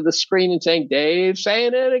stepping onto the screen and saying, Dave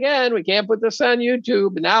saying it again. We can't put this on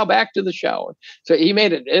YouTube. And now back to the show. So he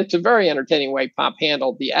made it. It's a very entertaining way Pomp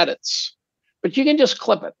handled the edits. But you can just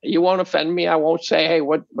clip it. You won't offend me. I won't say, hey,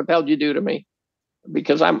 what the hell did you do to me?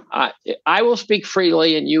 Because I will speak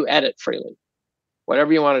freely and you edit freely.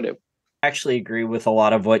 Whatever you want to do. I actually agree with a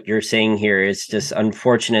lot of what you're saying here. It's just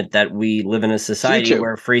unfortunate that we live in a society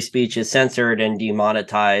where free speech is censored and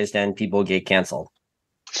demonetized and people get canceled.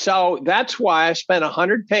 So that's why I spent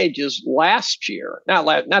 100 pages last year, not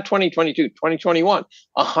 2022, 2021,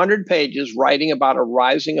 100 pages writing about a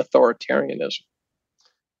rising authoritarianism.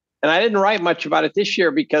 And I didn't write much about it this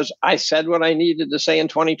year because I said what I needed to say in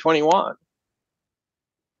 2021.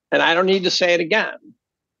 And I don't need to say it again.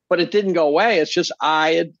 But it didn't go away. It's just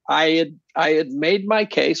I had made my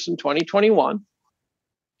case in 2021.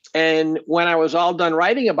 And when I was all done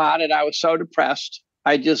writing about it, I was so depressed.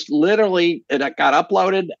 I just literally, it got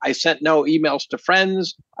uploaded. I sent no emails to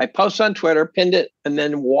friends. I posted on Twitter, pinned it, and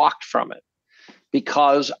then walked from it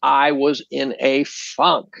because I was in a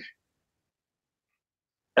funk.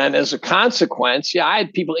 And as a consequence, I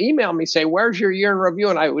had people email me, say, where's your year in review?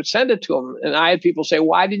 And I would send it to them. And I had people say,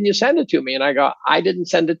 why didn't you send it to me? And I go, I didn't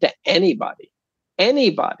send it to anybody.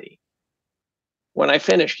 When I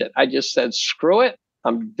finished it, I just said, screw it.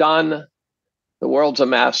 I'm done. The world's a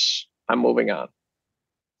mess. I'm moving on.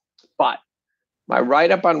 But my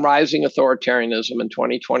write-up on rising authoritarianism in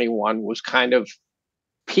 2021 was kind of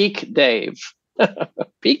peak Dave.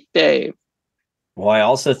 Peak Dave. Well, I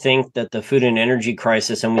also think that the food and energy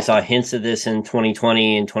crisis, and we saw hints of this in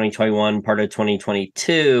 2020 and 2021, part of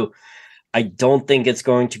 2022, I don't think it's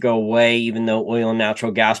going to go away, even though oil and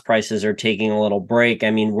natural gas prices are taking a little break.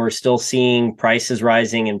 I mean, we're still seeing prices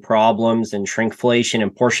rising and problems and shrinkflation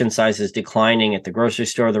and portion sizes declining at the grocery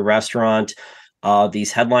store, the restaurant.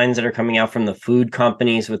 These headlines that are coming out from the food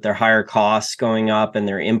companies with their higher costs going up and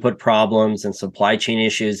their input problems and supply chain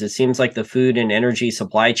issues. It seems like the food and energy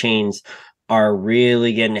supply chains are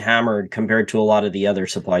really getting hammered compared to a lot of the other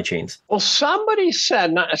supply chains. Well, somebody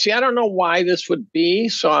said, I don't know why this would be,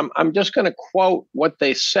 so I'm just going to quote what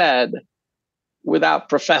they said without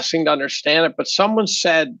professing to understand it, but someone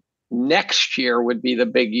said next year would be the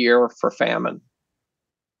big year for famine.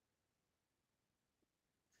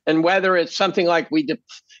 And whether it's something like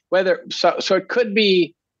so it could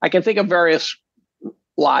be, I can think of various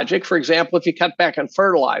logic. For example, if you cut back on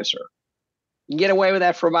fertilizer, you get away with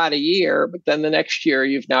that for about a year, but then the next year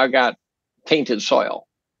you've now got tainted soil,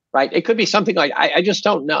 right? It could be something like, I just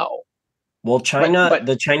don't know. Well, China,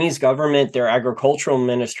 the Chinese government, their agricultural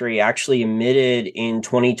ministry actually admitted in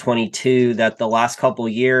 2022 that the last couple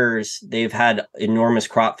of years they've had enormous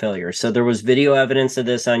crop failure. So there was video evidence of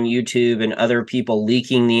this on YouTube and other people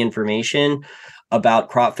leaking the information about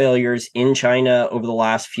crop failures in China over the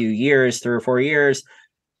last few years, 3 or 4 years.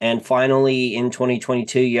 And finally, in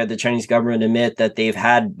 2022, you had the Chinese government admit that they've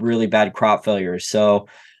had really bad crop failures. So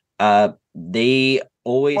they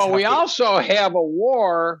always. Well, we also have a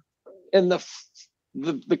war in the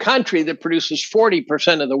country that produces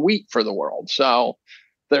 40% of the wheat for the world. So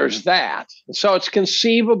there's that. So it's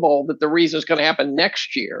conceivable that the reason it's going to happen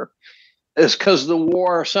next year is because the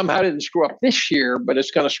war somehow didn't screw up this year, but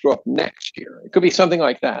it's going to screw up next year. It could be something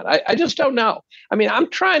like that. I just don't know. I mean, I'm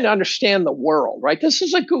trying to understand the world, right? This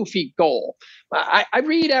is a goofy goal. I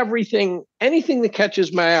read everything, anything that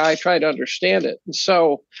catches my eye, I try to understand it. And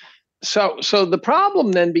so the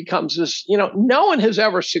problem then becomes this, no one has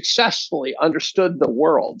ever successfully understood the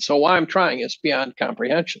world. So why I'm trying is beyond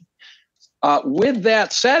comprehension. With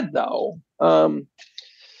that said, though, I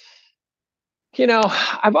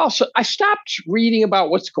stopped reading about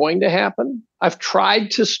what's going to happen. I've tried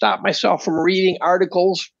to stop myself from reading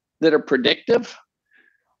articles that are predictive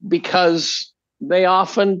because they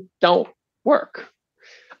often don't work.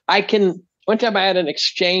 One time I had an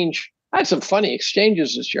exchange. I had some funny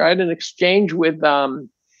exchanges this year. I had an exchange with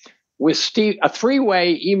Steve, a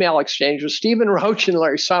 3-way email exchange with Stephen Roach and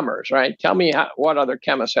Larry Summers, right? Tell me what other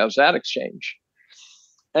chemist has that exchange.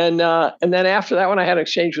 And then after that one, I had an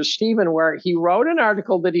exchange with Stephen where he wrote an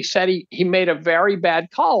article that he said he made a very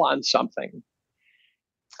bad call on something.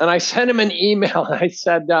 And I sent him an email and I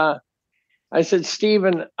said,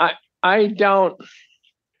 Stephen, I don't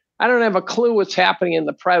have a clue what's happening in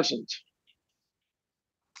the present.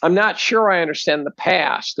 I'm not sure I understand the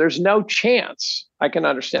past. There's no chance I can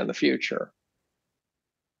understand the future.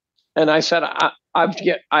 And I said,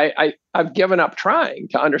 I've given up trying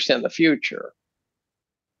to understand the future.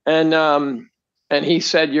 And he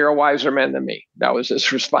said, "You're a wiser man than me." That was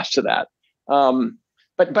his response to that.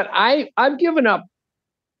 But I've given up.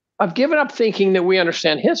 I've given up thinking that we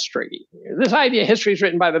understand history. This idea history is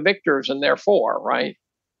written by the victors and therefore, right?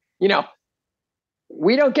 You know,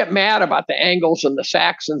 we don't get mad about the Angles and the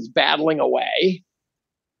Saxons battling away.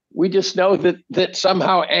 We just know that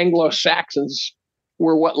somehow Anglo-Saxons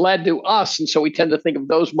were what led to us. And so we tend to think of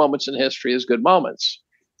those moments in history as good moments,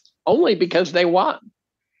 only because they won,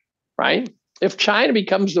 right? If China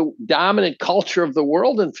becomes the dominant culture of the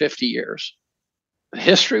world in 50 years,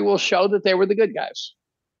 history will show that they were the good guys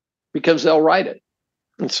because they'll write it.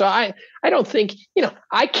 And so I don't think,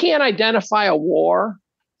 I can't identify a war.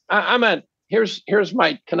 Here's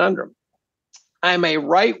my conundrum. I'm a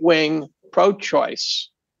right-wing pro-choice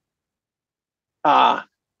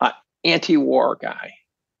anti-war guy.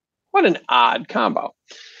 What an odd combo.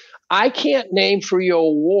 I can't name for you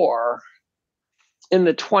a war in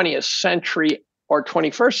the 20th century or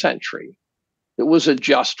 21st century that was a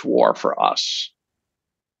just war for us.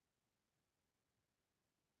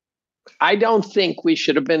 I don't think we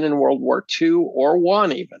should have been in World War II or I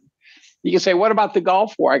even. You can say, what about the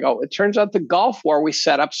Gulf War? I go, it turns out the Gulf War, we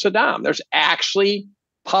set up Saddam. There's actually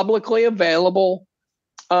publicly available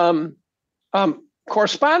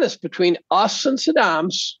correspondence between us and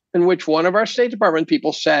Saddam's, in which one of our State Department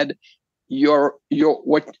people said, your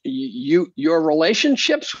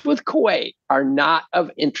relationships with Kuwait are not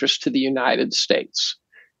of interest to the United States.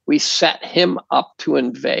 We set him up to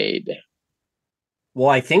invade. Well,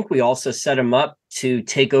 I think we also set him up to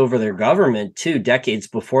take over their government 2 decades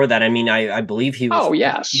before that. I mean, I believe he was. Oh,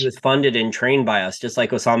 yes. He was funded and trained by us, just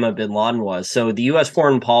like Osama bin Laden was. So the U.S.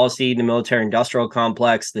 foreign policy, the military-industrial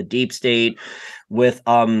complex, the deep state, with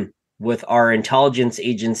our intelligence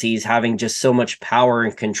agencies having just so much power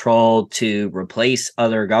and control to replace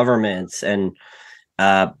other governments, and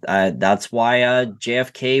that's why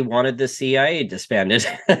JFK wanted the CIA disbanded.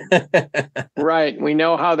 Right. We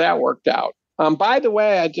know how that worked out. By the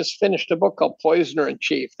way, I just finished a book called Poisoner in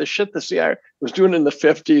Chief. The shit the CIA was doing in the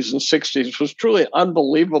 50s and 60s was truly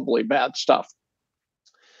unbelievably bad stuff.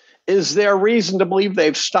 Is there reason to believe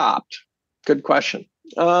they've stopped? Good question.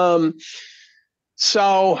 So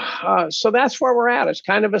that's where we're at. It's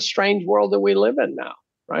kind of a strange world that we live in now,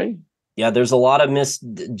 right? Yeah, there's a lot of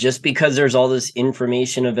just because there's all this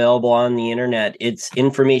information available on the internet, it's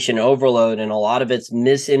information overload, and a lot of it's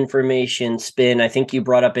misinformation spin. I think you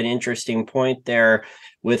brought up an interesting point there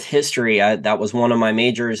with history. That was one of my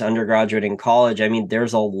majors undergraduate in college. I mean,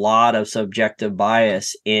 there's a lot of subjective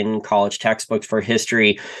bias in college textbooks for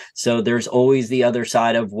history. So there's always the other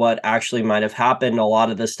side of what actually might have happened. A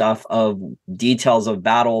lot of the stuff of details of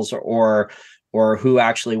battles or who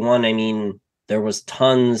actually won. I mean, there was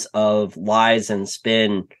tons of lies and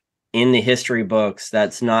spin in the history books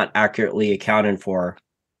that's not accurately accounted for,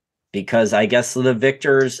 because I guess the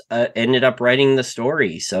victors ended up writing the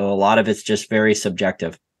story. So a lot of it's just very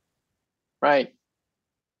subjective. Right.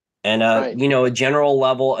 And, right. A general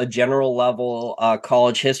level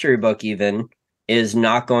college history book even is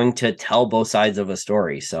not going to tell both sides of a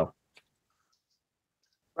story. So.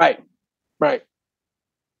 Right.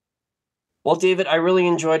 Well, David, I really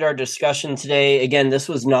enjoyed our discussion today. Again, this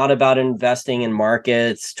was not about investing in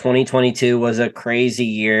markets. 2022 was a crazy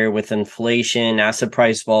year with inflation, asset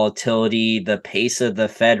price volatility, the pace of the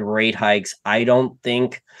Fed rate hikes. I don't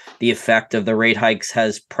think the effect of the rate hikes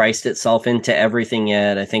has priced itself into everything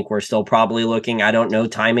yet. I think we're still probably looking, I don't know,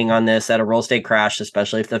 timing on this at a real estate crash,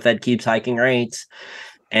 especially if the Fed keeps hiking rates.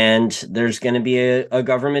 And there's going to be a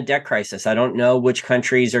government debt crisis. I don't know which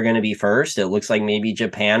countries are going to be first. It looks like maybe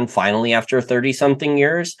Japan finally after 30-something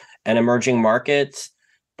years, and emerging markets,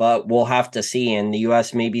 but we'll have to see. And the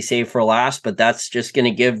U.S. may be saved for last, but that's just going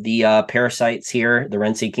to give the parasites here, the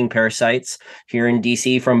rent-seeking parasites here in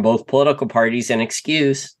D.C. from both political parties, an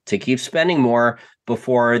excuse to keep spending more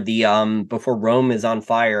before Rome is on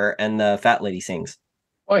fire and the fat lady sings.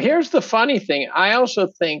 Well, here's the funny thing. I also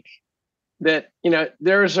think that,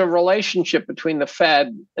 there's a relationship between the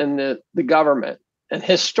Fed and the government. And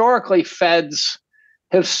historically, Feds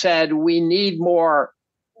have said we need more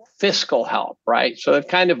fiscal help, right? So they've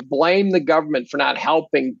kind of blamed the government for not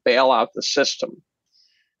helping bail out the system.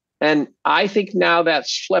 And I think now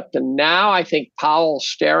that's flipped. And now I think Powell's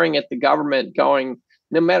staring at the government going,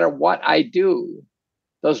 no matter what I do,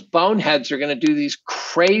 those boneheads are going to do these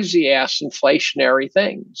crazy ass inflationary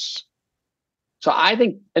things. So I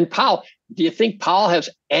think, and Powell, do you think Powell has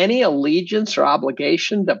any allegiance or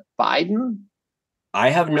obligation to Biden? I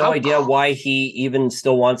have no idea why he even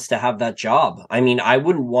still wants to have that job. I mean, I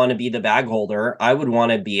wouldn't want to be the bag holder. I would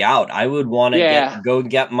want to be out. I would want to go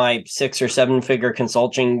get my 6 or 7 figure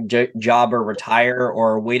consulting job or retire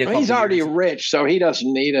or wait a couple years. He's already rich, so he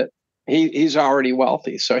doesn't need it. He's already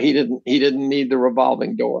wealthy, so he didn't need the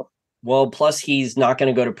revolving door. Well, plus he's not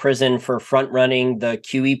going to go to prison for front running the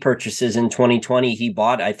QE purchases in 2020. He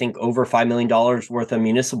bought, I think, over $5 million worth of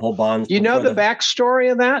municipal bonds. You know the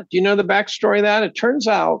backstory of that? Do you know the backstory of that? It turns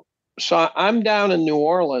out, so I'm down in New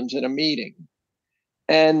Orleans at a meeting,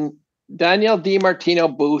 and Danielle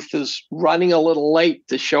DiMartino Booth is running a little late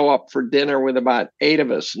to show up for dinner with about 8 of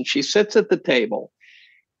us. And she sits at the table,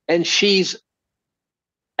 and she's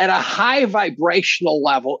at a high vibrational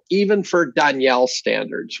level, even for Danielle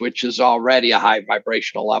standards, which is already a high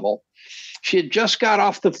vibrational level. She had just got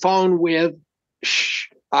off the phone with,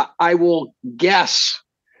 I will guess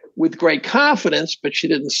with great confidence, but she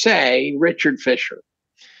didn't say, Richard Fisher.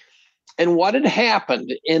 And what had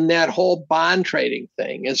happened in that whole bond trading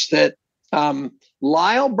thing is that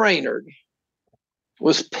Lyle Brainerd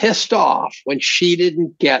was pissed off when she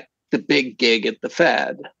didn't get the big gig at the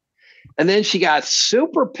Fed. And then she got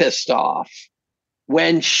super pissed off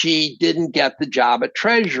when she didn't get the job at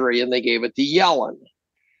Treasury and they gave it to Yellen.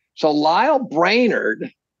 So Lyle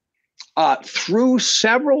Brainerd threw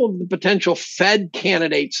several of the potential Fed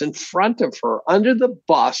candidates in front of her under the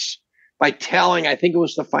bus by telling, I think it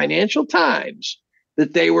was the Financial Times,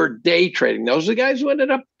 that they were day trading. Those are the guys who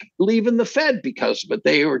ended up leaving the Fed because of it.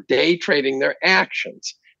 They were day trading their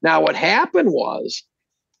actions. Now, what happened was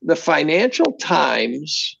the Financial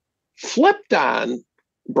Times flipped on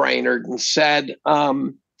Brainerd and said,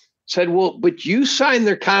 well, but you signed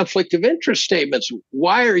their conflict of interest statements.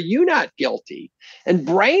 Why are you not guilty? And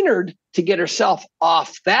Brainerd, to get herself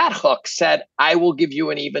off that hook, said, I will give you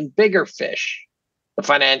an even bigger fish. The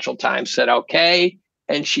Financial Times said, okay.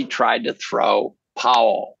 And she tried to throw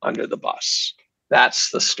Powell under the bus. That's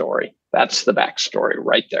the story. That's the backstory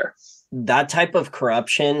right there. That type of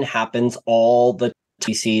corruption happens all the time.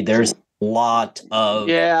 You see, there's a lot of...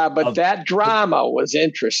 Yeah, but that drama was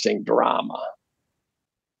interesting drama.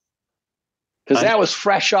 Because that was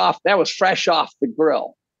fresh off the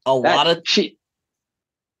grill. Go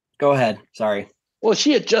ahead. Sorry. Well,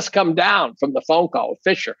 she had just come down from the phone call with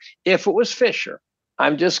Fisher. If it was Fisher,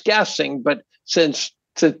 I'm just guessing, but since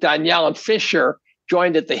Danielle and Fisher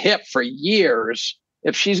joined at the hip for years,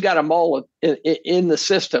 if she's got a mole in the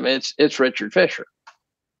system, it's Richard Fisher.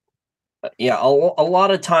 Yeah, a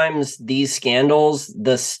lot of times these scandals,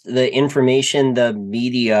 the information, the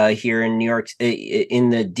media here in New York,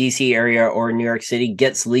 in the DC area or New York City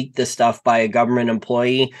gets leaked the stuff by a government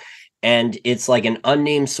employee, and it's like an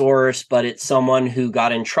unnamed source, but it's someone who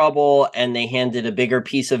got in trouble and they handed a bigger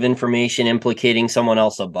piece of information implicating someone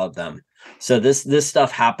else above them. So this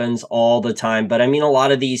stuff happens all the time. But I mean, a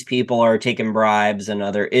lot of these people are taking bribes and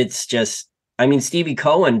it's just, I mean, Stevie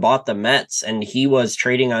Cohen bought the Mets and he was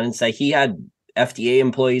trading on inside. He had FDA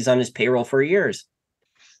employees on his payroll for years.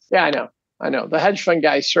 Yeah, I know. The hedge fund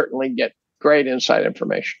guys certainly get great inside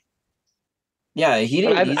information. Yeah, he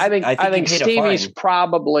didn't. I think Stevie's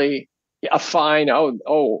probably a fine.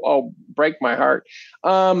 Oh, break my heart.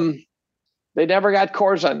 They never got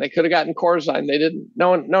Corzine. They could have gotten Corzine. They didn't.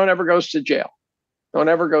 No one ever goes to jail. No one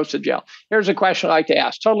ever goes to jail. Here's a question I like to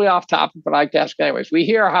ask. Totally off topic, but I like to ask anyways. We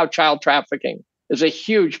hear how child trafficking is a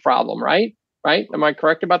huge problem, right? Right? Am I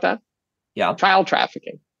correct about that? Yeah. Child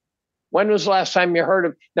trafficking. When was the last time you heard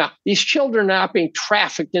of? Now, these children are not being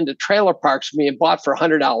trafficked into trailer parks being bought for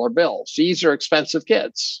 $100 bills. These are expensive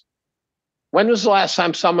kids. When was the last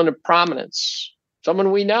time someone of prominence,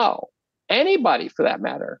 someone we know, anybody for that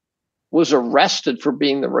matter, was arrested for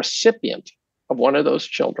being the recipient of one of those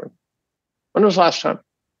children? When was the last time?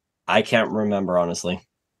 I can't remember, honestly.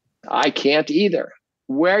 I can't either.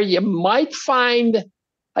 Where you might find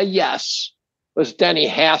a yes was Denny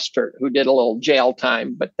Hastert, who did a little jail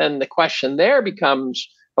time. But then the question there becomes,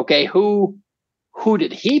 okay, who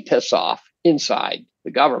did he piss off inside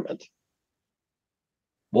the government?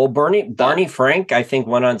 Well, Barney Frank, I think,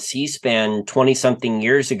 went on C-SPAN 20-something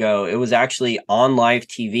years ago. It was actually on live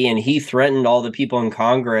TV, and he threatened all the people in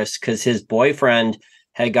Congress because his boyfriend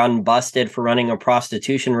had gotten busted for running a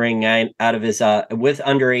prostitution ring out of his with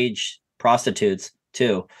underage prostitutes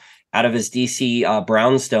too, out of his DC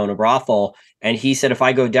brownstone, a brothel. And he said, if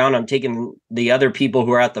I go down, I'm taking the other people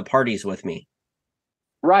who are at the parties with me.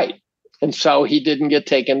 Right. And so he didn't get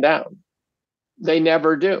taken down. They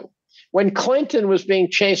never do. When Clinton was being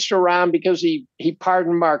chased around because he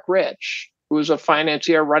pardoned Mark Rich, who was a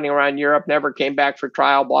financier running around Europe, never came back for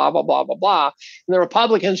trial, blah, blah, blah, blah, blah. And the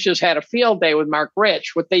Republicans just had a field day with Mark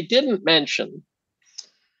Rich. What they didn't mention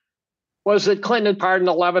was that Clinton had pardoned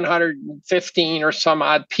 1,115 or some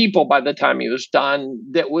odd people by the time he was done.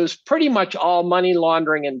 That was pretty much all money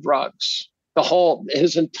laundering and drugs.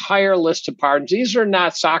 His entire list of pardons. These are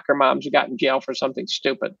not soccer moms who got in jail for something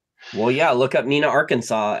stupid. Well, yeah, look up Mena,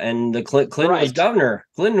 Arkansas, and the Clinton was governor.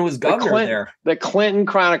 Clinton was governor there. The Clinton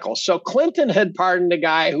Chronicles. So Clinton had pardoned a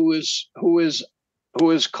guy who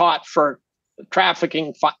was caught for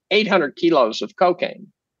trafficking 800 kilos of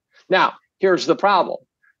cocaine. Now, here's the problem.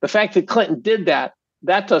 The fact that Clinton did that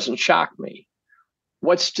doesn't shock me.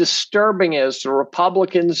 What's disturbing is the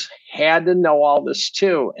Republicans had to know all this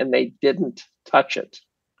too, and they didn't touch it.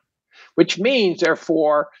 Which means,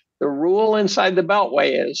 therefore, the rule inside the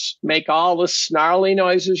Beltway is make all the snarly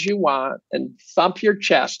noises you want and thump your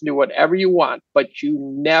chest, do whatever you want, but you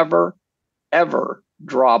never, ever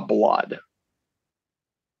draw blood.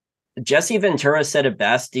 Jesse Ventura said it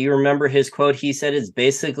best. Do you remember his quote? He said it's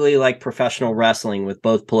basically like professional wrestling with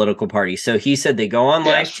both political parties. So he said they go on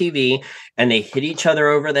live TV and they hit each other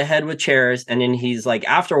over the head with chairs. And then he's like,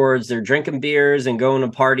 afterwards, they're drinking beers and going to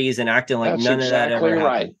parties and acting like none of that ever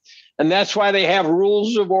happened. And that's why they have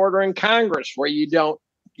rules of order in Congress where you don't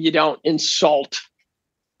insult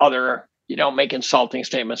you don't make insulting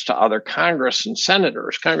statements to other congressmen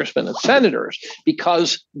and senators,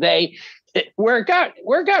 because where it got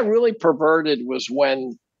really perverted was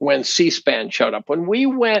when C-SPAN showed up. When we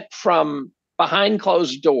went from behind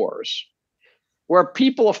closed doors, where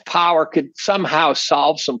people of power could somehow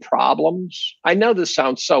solve some problems. I know this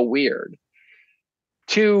sounds so weird.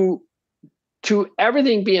 To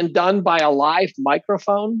everything being done by a live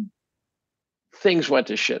microphone, things went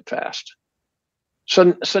to shit fast.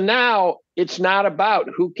 So now it's not about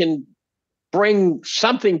who can bring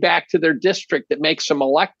something back to their district that makes them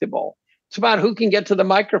electable. It's about who can get to the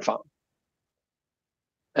microphone.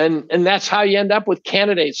 And that's how you end up with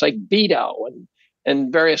candidates like Beto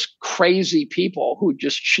and various crazy people who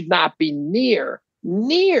just should not be near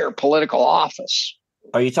political office.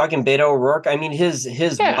 Are you talking Beto O'Rourke? I mean, his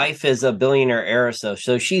wife is a billionaire heiress,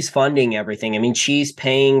 so she's funding everything. I mean, she's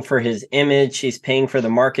paying for his image. She's paying for the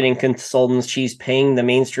marketing consultants. She's paying the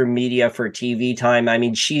mainstream media for TV time. I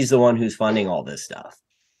mean, she's the one who's funding all this stuff.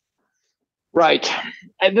 Right.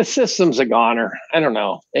 And the system's a goner. I don't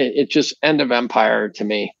know. It's just end of empire to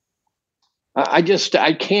me. I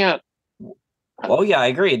can't. Well, yeah, I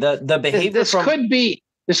agree. The behavior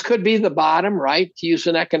This could be the bottom, right? To use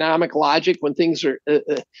an economic logic, when things are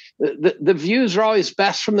the views are always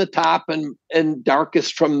best from the top and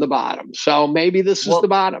darkest from the bottom. So maybe this is the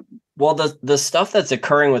bottom. Well, the stuff that's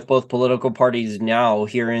occurring with both political parties now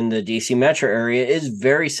here in the DC metro area is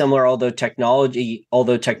very similar, although technology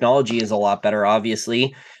is a lot better,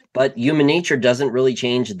 obviously. But human nature doesn't really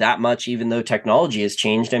change that much, even though technology has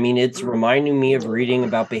changed. I mean, it's reminding me of reading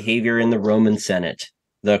about behavior in the Roman Senate.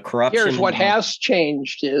 The corruption. Here's what has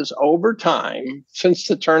changed is over time, since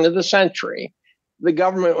the turn of the century, the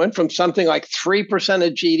government went from something like 3%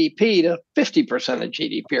 of GDP to 50% of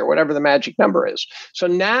GDP, or whatever the magic number is. So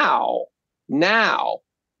now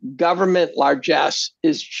government largesse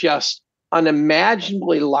is just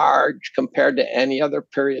unimaginably large compared to any other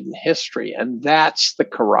period in history. And that's the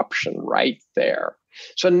corruption right there.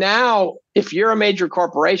 So now, if you're a major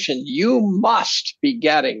corporation, you must be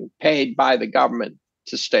getting paid by the government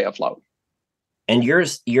to stay afloat. And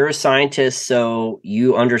you're a scientist, so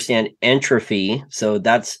you understand entropy. So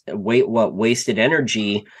that's wasted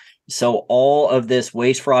energy. So all of this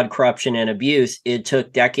waste, fraud, corruption, and abuse, it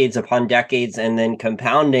took decades upon decades and then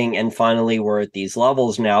compounding. And finally, we're at these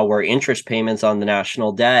levels now where interest payments on the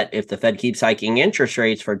national debt, if the Fed keeps hiking interest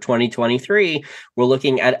rates for 2023, we're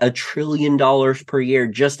looking at $1 trillion per year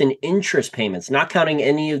just in interest payments, not counting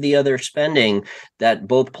any of the other spending that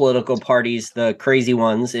both political parties, the crazy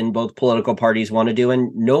ones in both political parties, want to do. And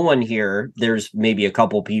no one here, there's maybe a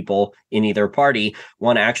couple people in either party,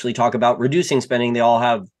 want to actually talk about reducing spending. They all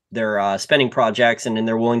have their spending projects, and then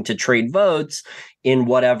they're willing to trade votes in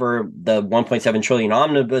whatever the 1.7 trillion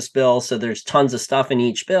omnibus bill. So there's tons of stuff in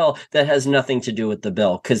each bill that has nothing to do with the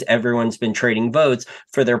bill, because everyone's been trading votes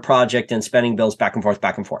for their project and spending bills back and forth,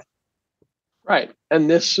 back and forth. Right. And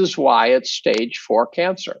this is why it's stage 4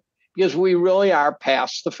 cancer, because we really are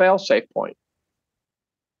past the fail-safe point.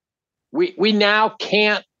 We now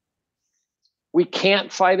can't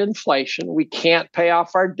fight inflation. We can't pay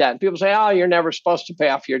off our debt. People say, oh, you're never supposed to pay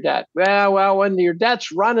off your debt. Well, when your debt's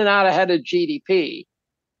running out ahead of GDP,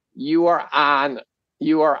 you are on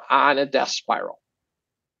a death spiral.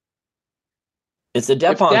 It's a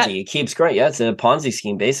debt If that Ponzi. It keeps growing. Yeah, it's a Ponzi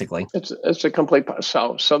scheme, basically. it's a complete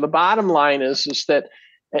so the bottom line is that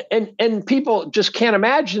and people just can't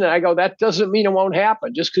imagine it. I go, that doesn't mean it won't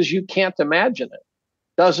happen. Just because you can't imagine it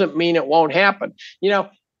doesn't mean it won't happen.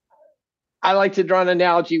 I like to draw an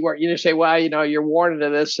analogy where you say, well, you're warned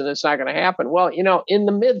of this and it's not going to happen. Well, in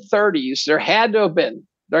the mid 30s, there had to have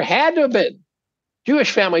been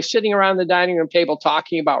Jewish families sitting around the dining room table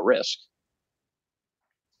talking about risk.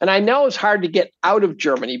 And I know it's hard to get out of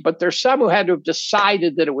Germany, but there's some who had to have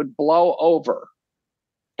decided that it would blow over,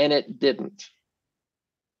 and it didn't.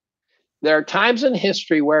 There are times in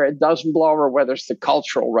history where it doesn't blow over, whether it's the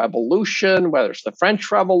Cultural Revolution, whether it's the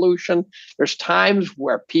French Revolution. There's times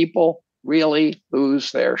where people really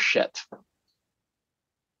lose their shit.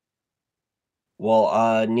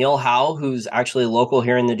 Well, Neil Howe, who's actually local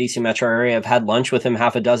here in the DC metro area, I've had lunch with him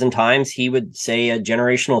half a dozen times. He would say a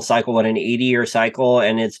generational cycle, an 80-year cycle,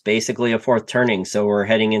 and it's basically a fourth turning. So we're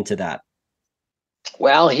heading into that.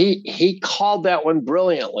 Well, he called that one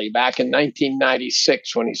brilliantly back in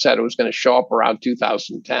 1996 when he said it was going to show up around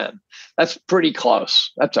 2010. That's pretty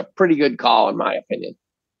close. That's a pretty good call, in my opinion.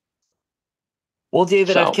 Well,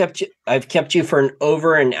 David, I've kept you for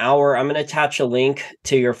over an hour. I'm going to attach a link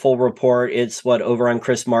to your full report. It's over on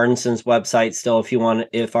Chris Martinson's website still,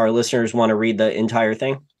 if our listeners want to read the entire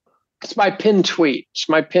thing. It's my pinned tweet.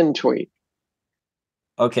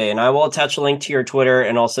 Okay, and I will attach a link to your Twitter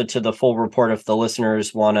and also to the full report if the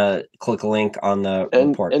listeners want to click a link on the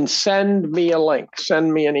report. And send me a link.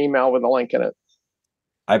 Send me an email with a link in it.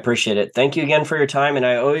 I appreciate it. Thank you again for your time, and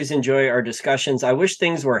I always enjoy our discussions. I wish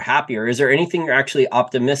things were happier. Is there anything you're actually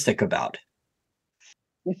optimistic about?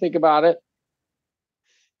 Let me think about it.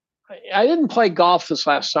 I didn't play golf this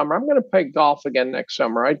last summer. I'm going to play golf again next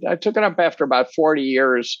summer. I took it up after about 40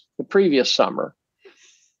 years the previous summer.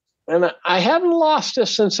 And I haven't lost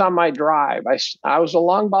distance on my drive. I was a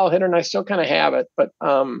long ball hitter, and I still kind of have it. But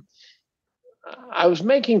I was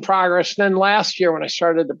making progress. And then last year when I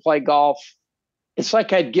started to play golf, it's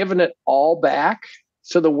like I'd given it all back.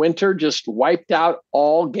 So the winter just wiped out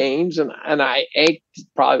all games, and I ached.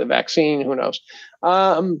 Probably the vaccine, who knows.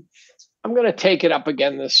 I'm going to take it up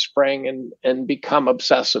again this spring and become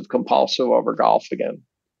obsessive compulsive over golf again.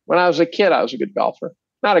 When I was a kid, I was a good golfer.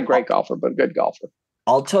 Not a great golfer, but a good golfer.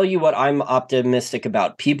 I'll tell you what I'm optimistic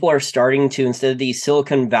about. People are starting to, instead of these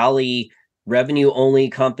Silicon Valley revenue-only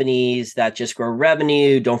companies that just grow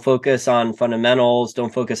revenue, don't focus on fundamentals,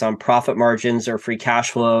 don't focus on profit margins or free cash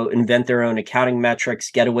flow, invent their own accounting metrics,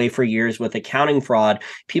 get away for years with accounting fraud.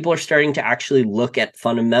 People are starting to actually look at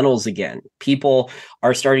fundamentals again. People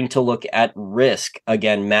are starting to look at risk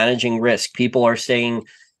again, managing risk. People are saying,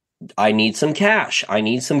 I need some cash. I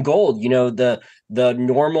need some gold. The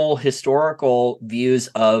normal historical views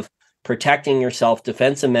of protecting yourself,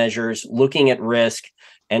 defensive measures, looking at risk,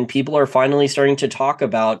 and people are finally starting to talk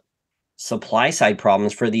about supply side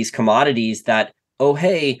problems for these commodities that, oh,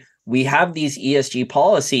 hey, we have these ESG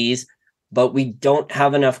policies, but we don't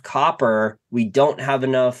have enough copper. We don't have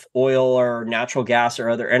enough oil or natural gas or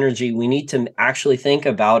other energy. We need to actually think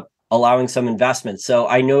about allowing some investment. So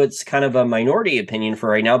I know it's kind of a minority opinion for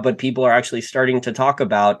right now, but people are actually starting to talk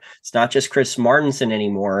about, it's not just Chris Martinson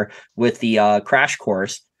anymore with the crash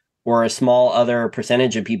course, or a small other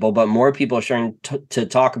percentage of people, but more people are starting to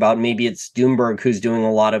talk about, maybe it's Doomberg who's doing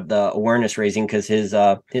a lot of the awareness raising because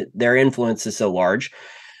their influence is so large,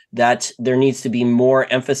 that there needs to be more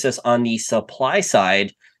emphasis on the supply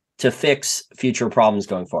side to fix future problems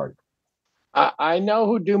going forward. I know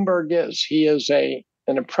who Doomberg is. He is an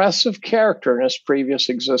impressive character in his previous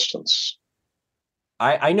existence.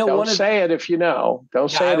 I know. Don't say it if you know. Don't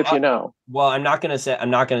say it if you know. Well, I'm not going to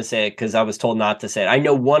say it because I was told not to say it. I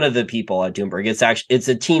know one of the people at Doomberg. It's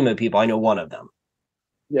a team of people. I know one of them.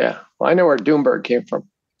 Yeah, well, I know where Doomberg came from.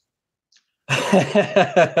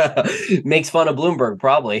 Makes fun of Bloomberg,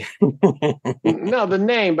 probably. No, the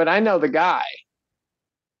name, but I know the guy.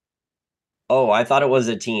 Oh, I thought it was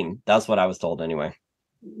a team. That's what I was told anyway.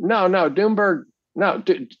 No, Doomberg. No,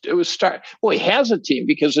 it was Well, he has a team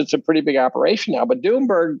because it's a pretty big operation now. But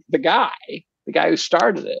Doomberg, the guy who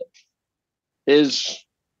started it,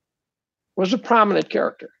 was a prominent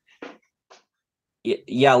character.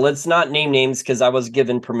 Yeah, let's not name names because I was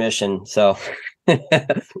given permission. So,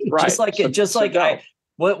 right.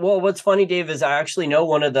 What's funny, Dave, is I actually know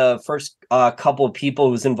one of the first couple of people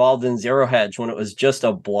who was involved in Zero Hedge when it was just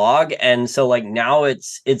a blog. And so now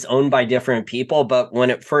it's owned by different people. But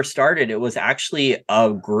when it first started, it was actually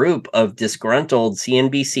a group of disgruntled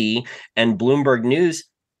CNBC and Bloomberg News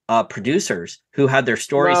producers who had their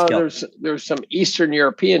stories killed. There's some Eastern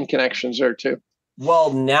European connections there too.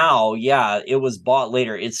 Well, now, yeah, it was bought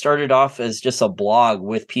later. It started off as just a blog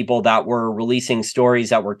with people that were releasing stories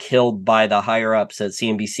that were killed by the higher ups at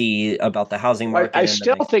CNBC about the housing market I and the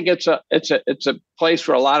still banks. think it's a place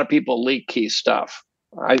where a lot of people leak key stuff.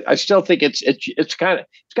 I still think it's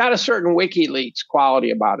got a certain WikiLeaks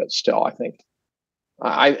quality about it. Still, I think.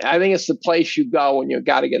 I think it's the place you go when you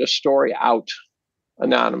got to get a story out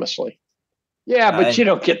anonymously. Yeah, but I, you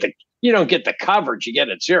don't get the coverage you get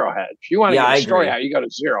at Zero Hedge. You want to yeah, get I a story agree. out, you go to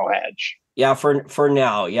Zero Hedge. Yeah, for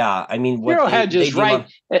now, yeah. I mean, what Zero Hedge they is deem right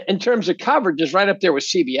on. in terms of coverage is right up there with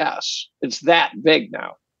CBS. It's that big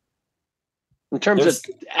now in terms of There's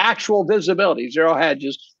actual visibility. Zero Hedge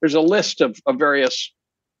is there's a list of various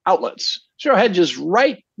outlets. Zero Hedge is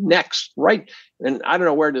right next, right, and I don't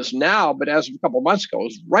know where it is now, but as of a couple of months ago, it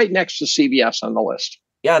was right next to CBS on the list.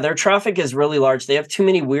 Yeah, their traffic is really large. They have too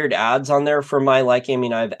many weird ads on there for my liking. I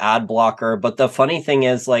mean, I have ad blocker, but the funny thing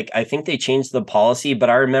is, like, I think they changed the policy, but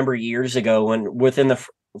I remember years ago when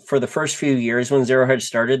for the first few years when Zero Hedge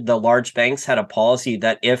started, the large banks had a policy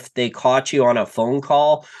that if they caught you on a phone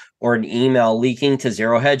call or an email leaking to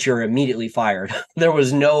Zero Hedge, you're immediately fired. There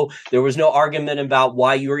was no argument about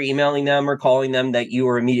why you were emailing them or calling them, that you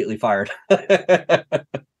were immediately fired.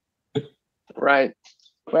 Right.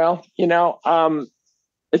 Well,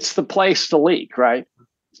 it's the place to leak, right?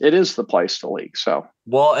 It is the place to leak. So,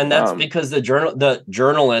 Well, and that's um, because the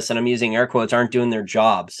journalists, and I'm using air quotes, aren't doing their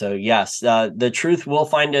job. So yes, the truth will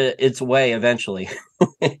find its way eventually.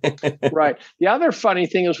 right. The other funny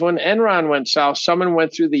thing is when Enron went south, someone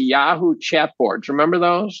went through the Yahoo chat boards. Remember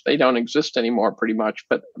those? They don't exist anymore, pretty much,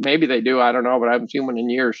 but maybe they do. I don't know, but I haven't seen one in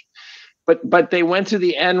years. But they went to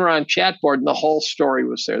the Enron chat board, and the whole story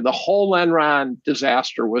was there. The whole Enron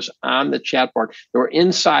disaster was on the chat board. There were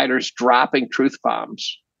insiders dropping truth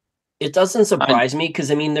bombs. It doesn't On, surprise me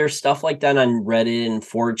because I mean there's stuff like that on Reddit and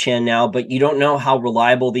 4chan now, but you don't know how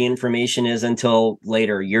reliable the information is until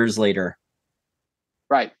later, years later.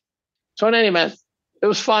 right. So in any event, it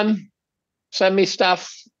was fun. Send me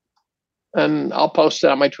stuff, and I'll post it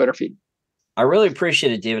on my Twitter feed. I really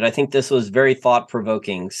appreciate it, David. I think this was very thought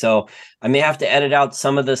provoking. So I may have to edit out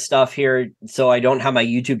some of the stuff here so I don't have my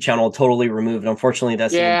YouTube channel totally removed. Unfortunately,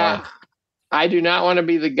 that's the Yeah, embargo. I do not want to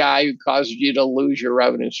be the guy who causes you to lose your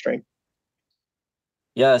revenue stream.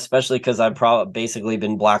 Yeah, especially because I've basically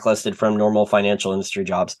been blacklisted from normal financial industry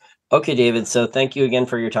jobs. Okay, David. So thank you again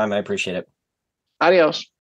for your time. I appreciate it. Adios.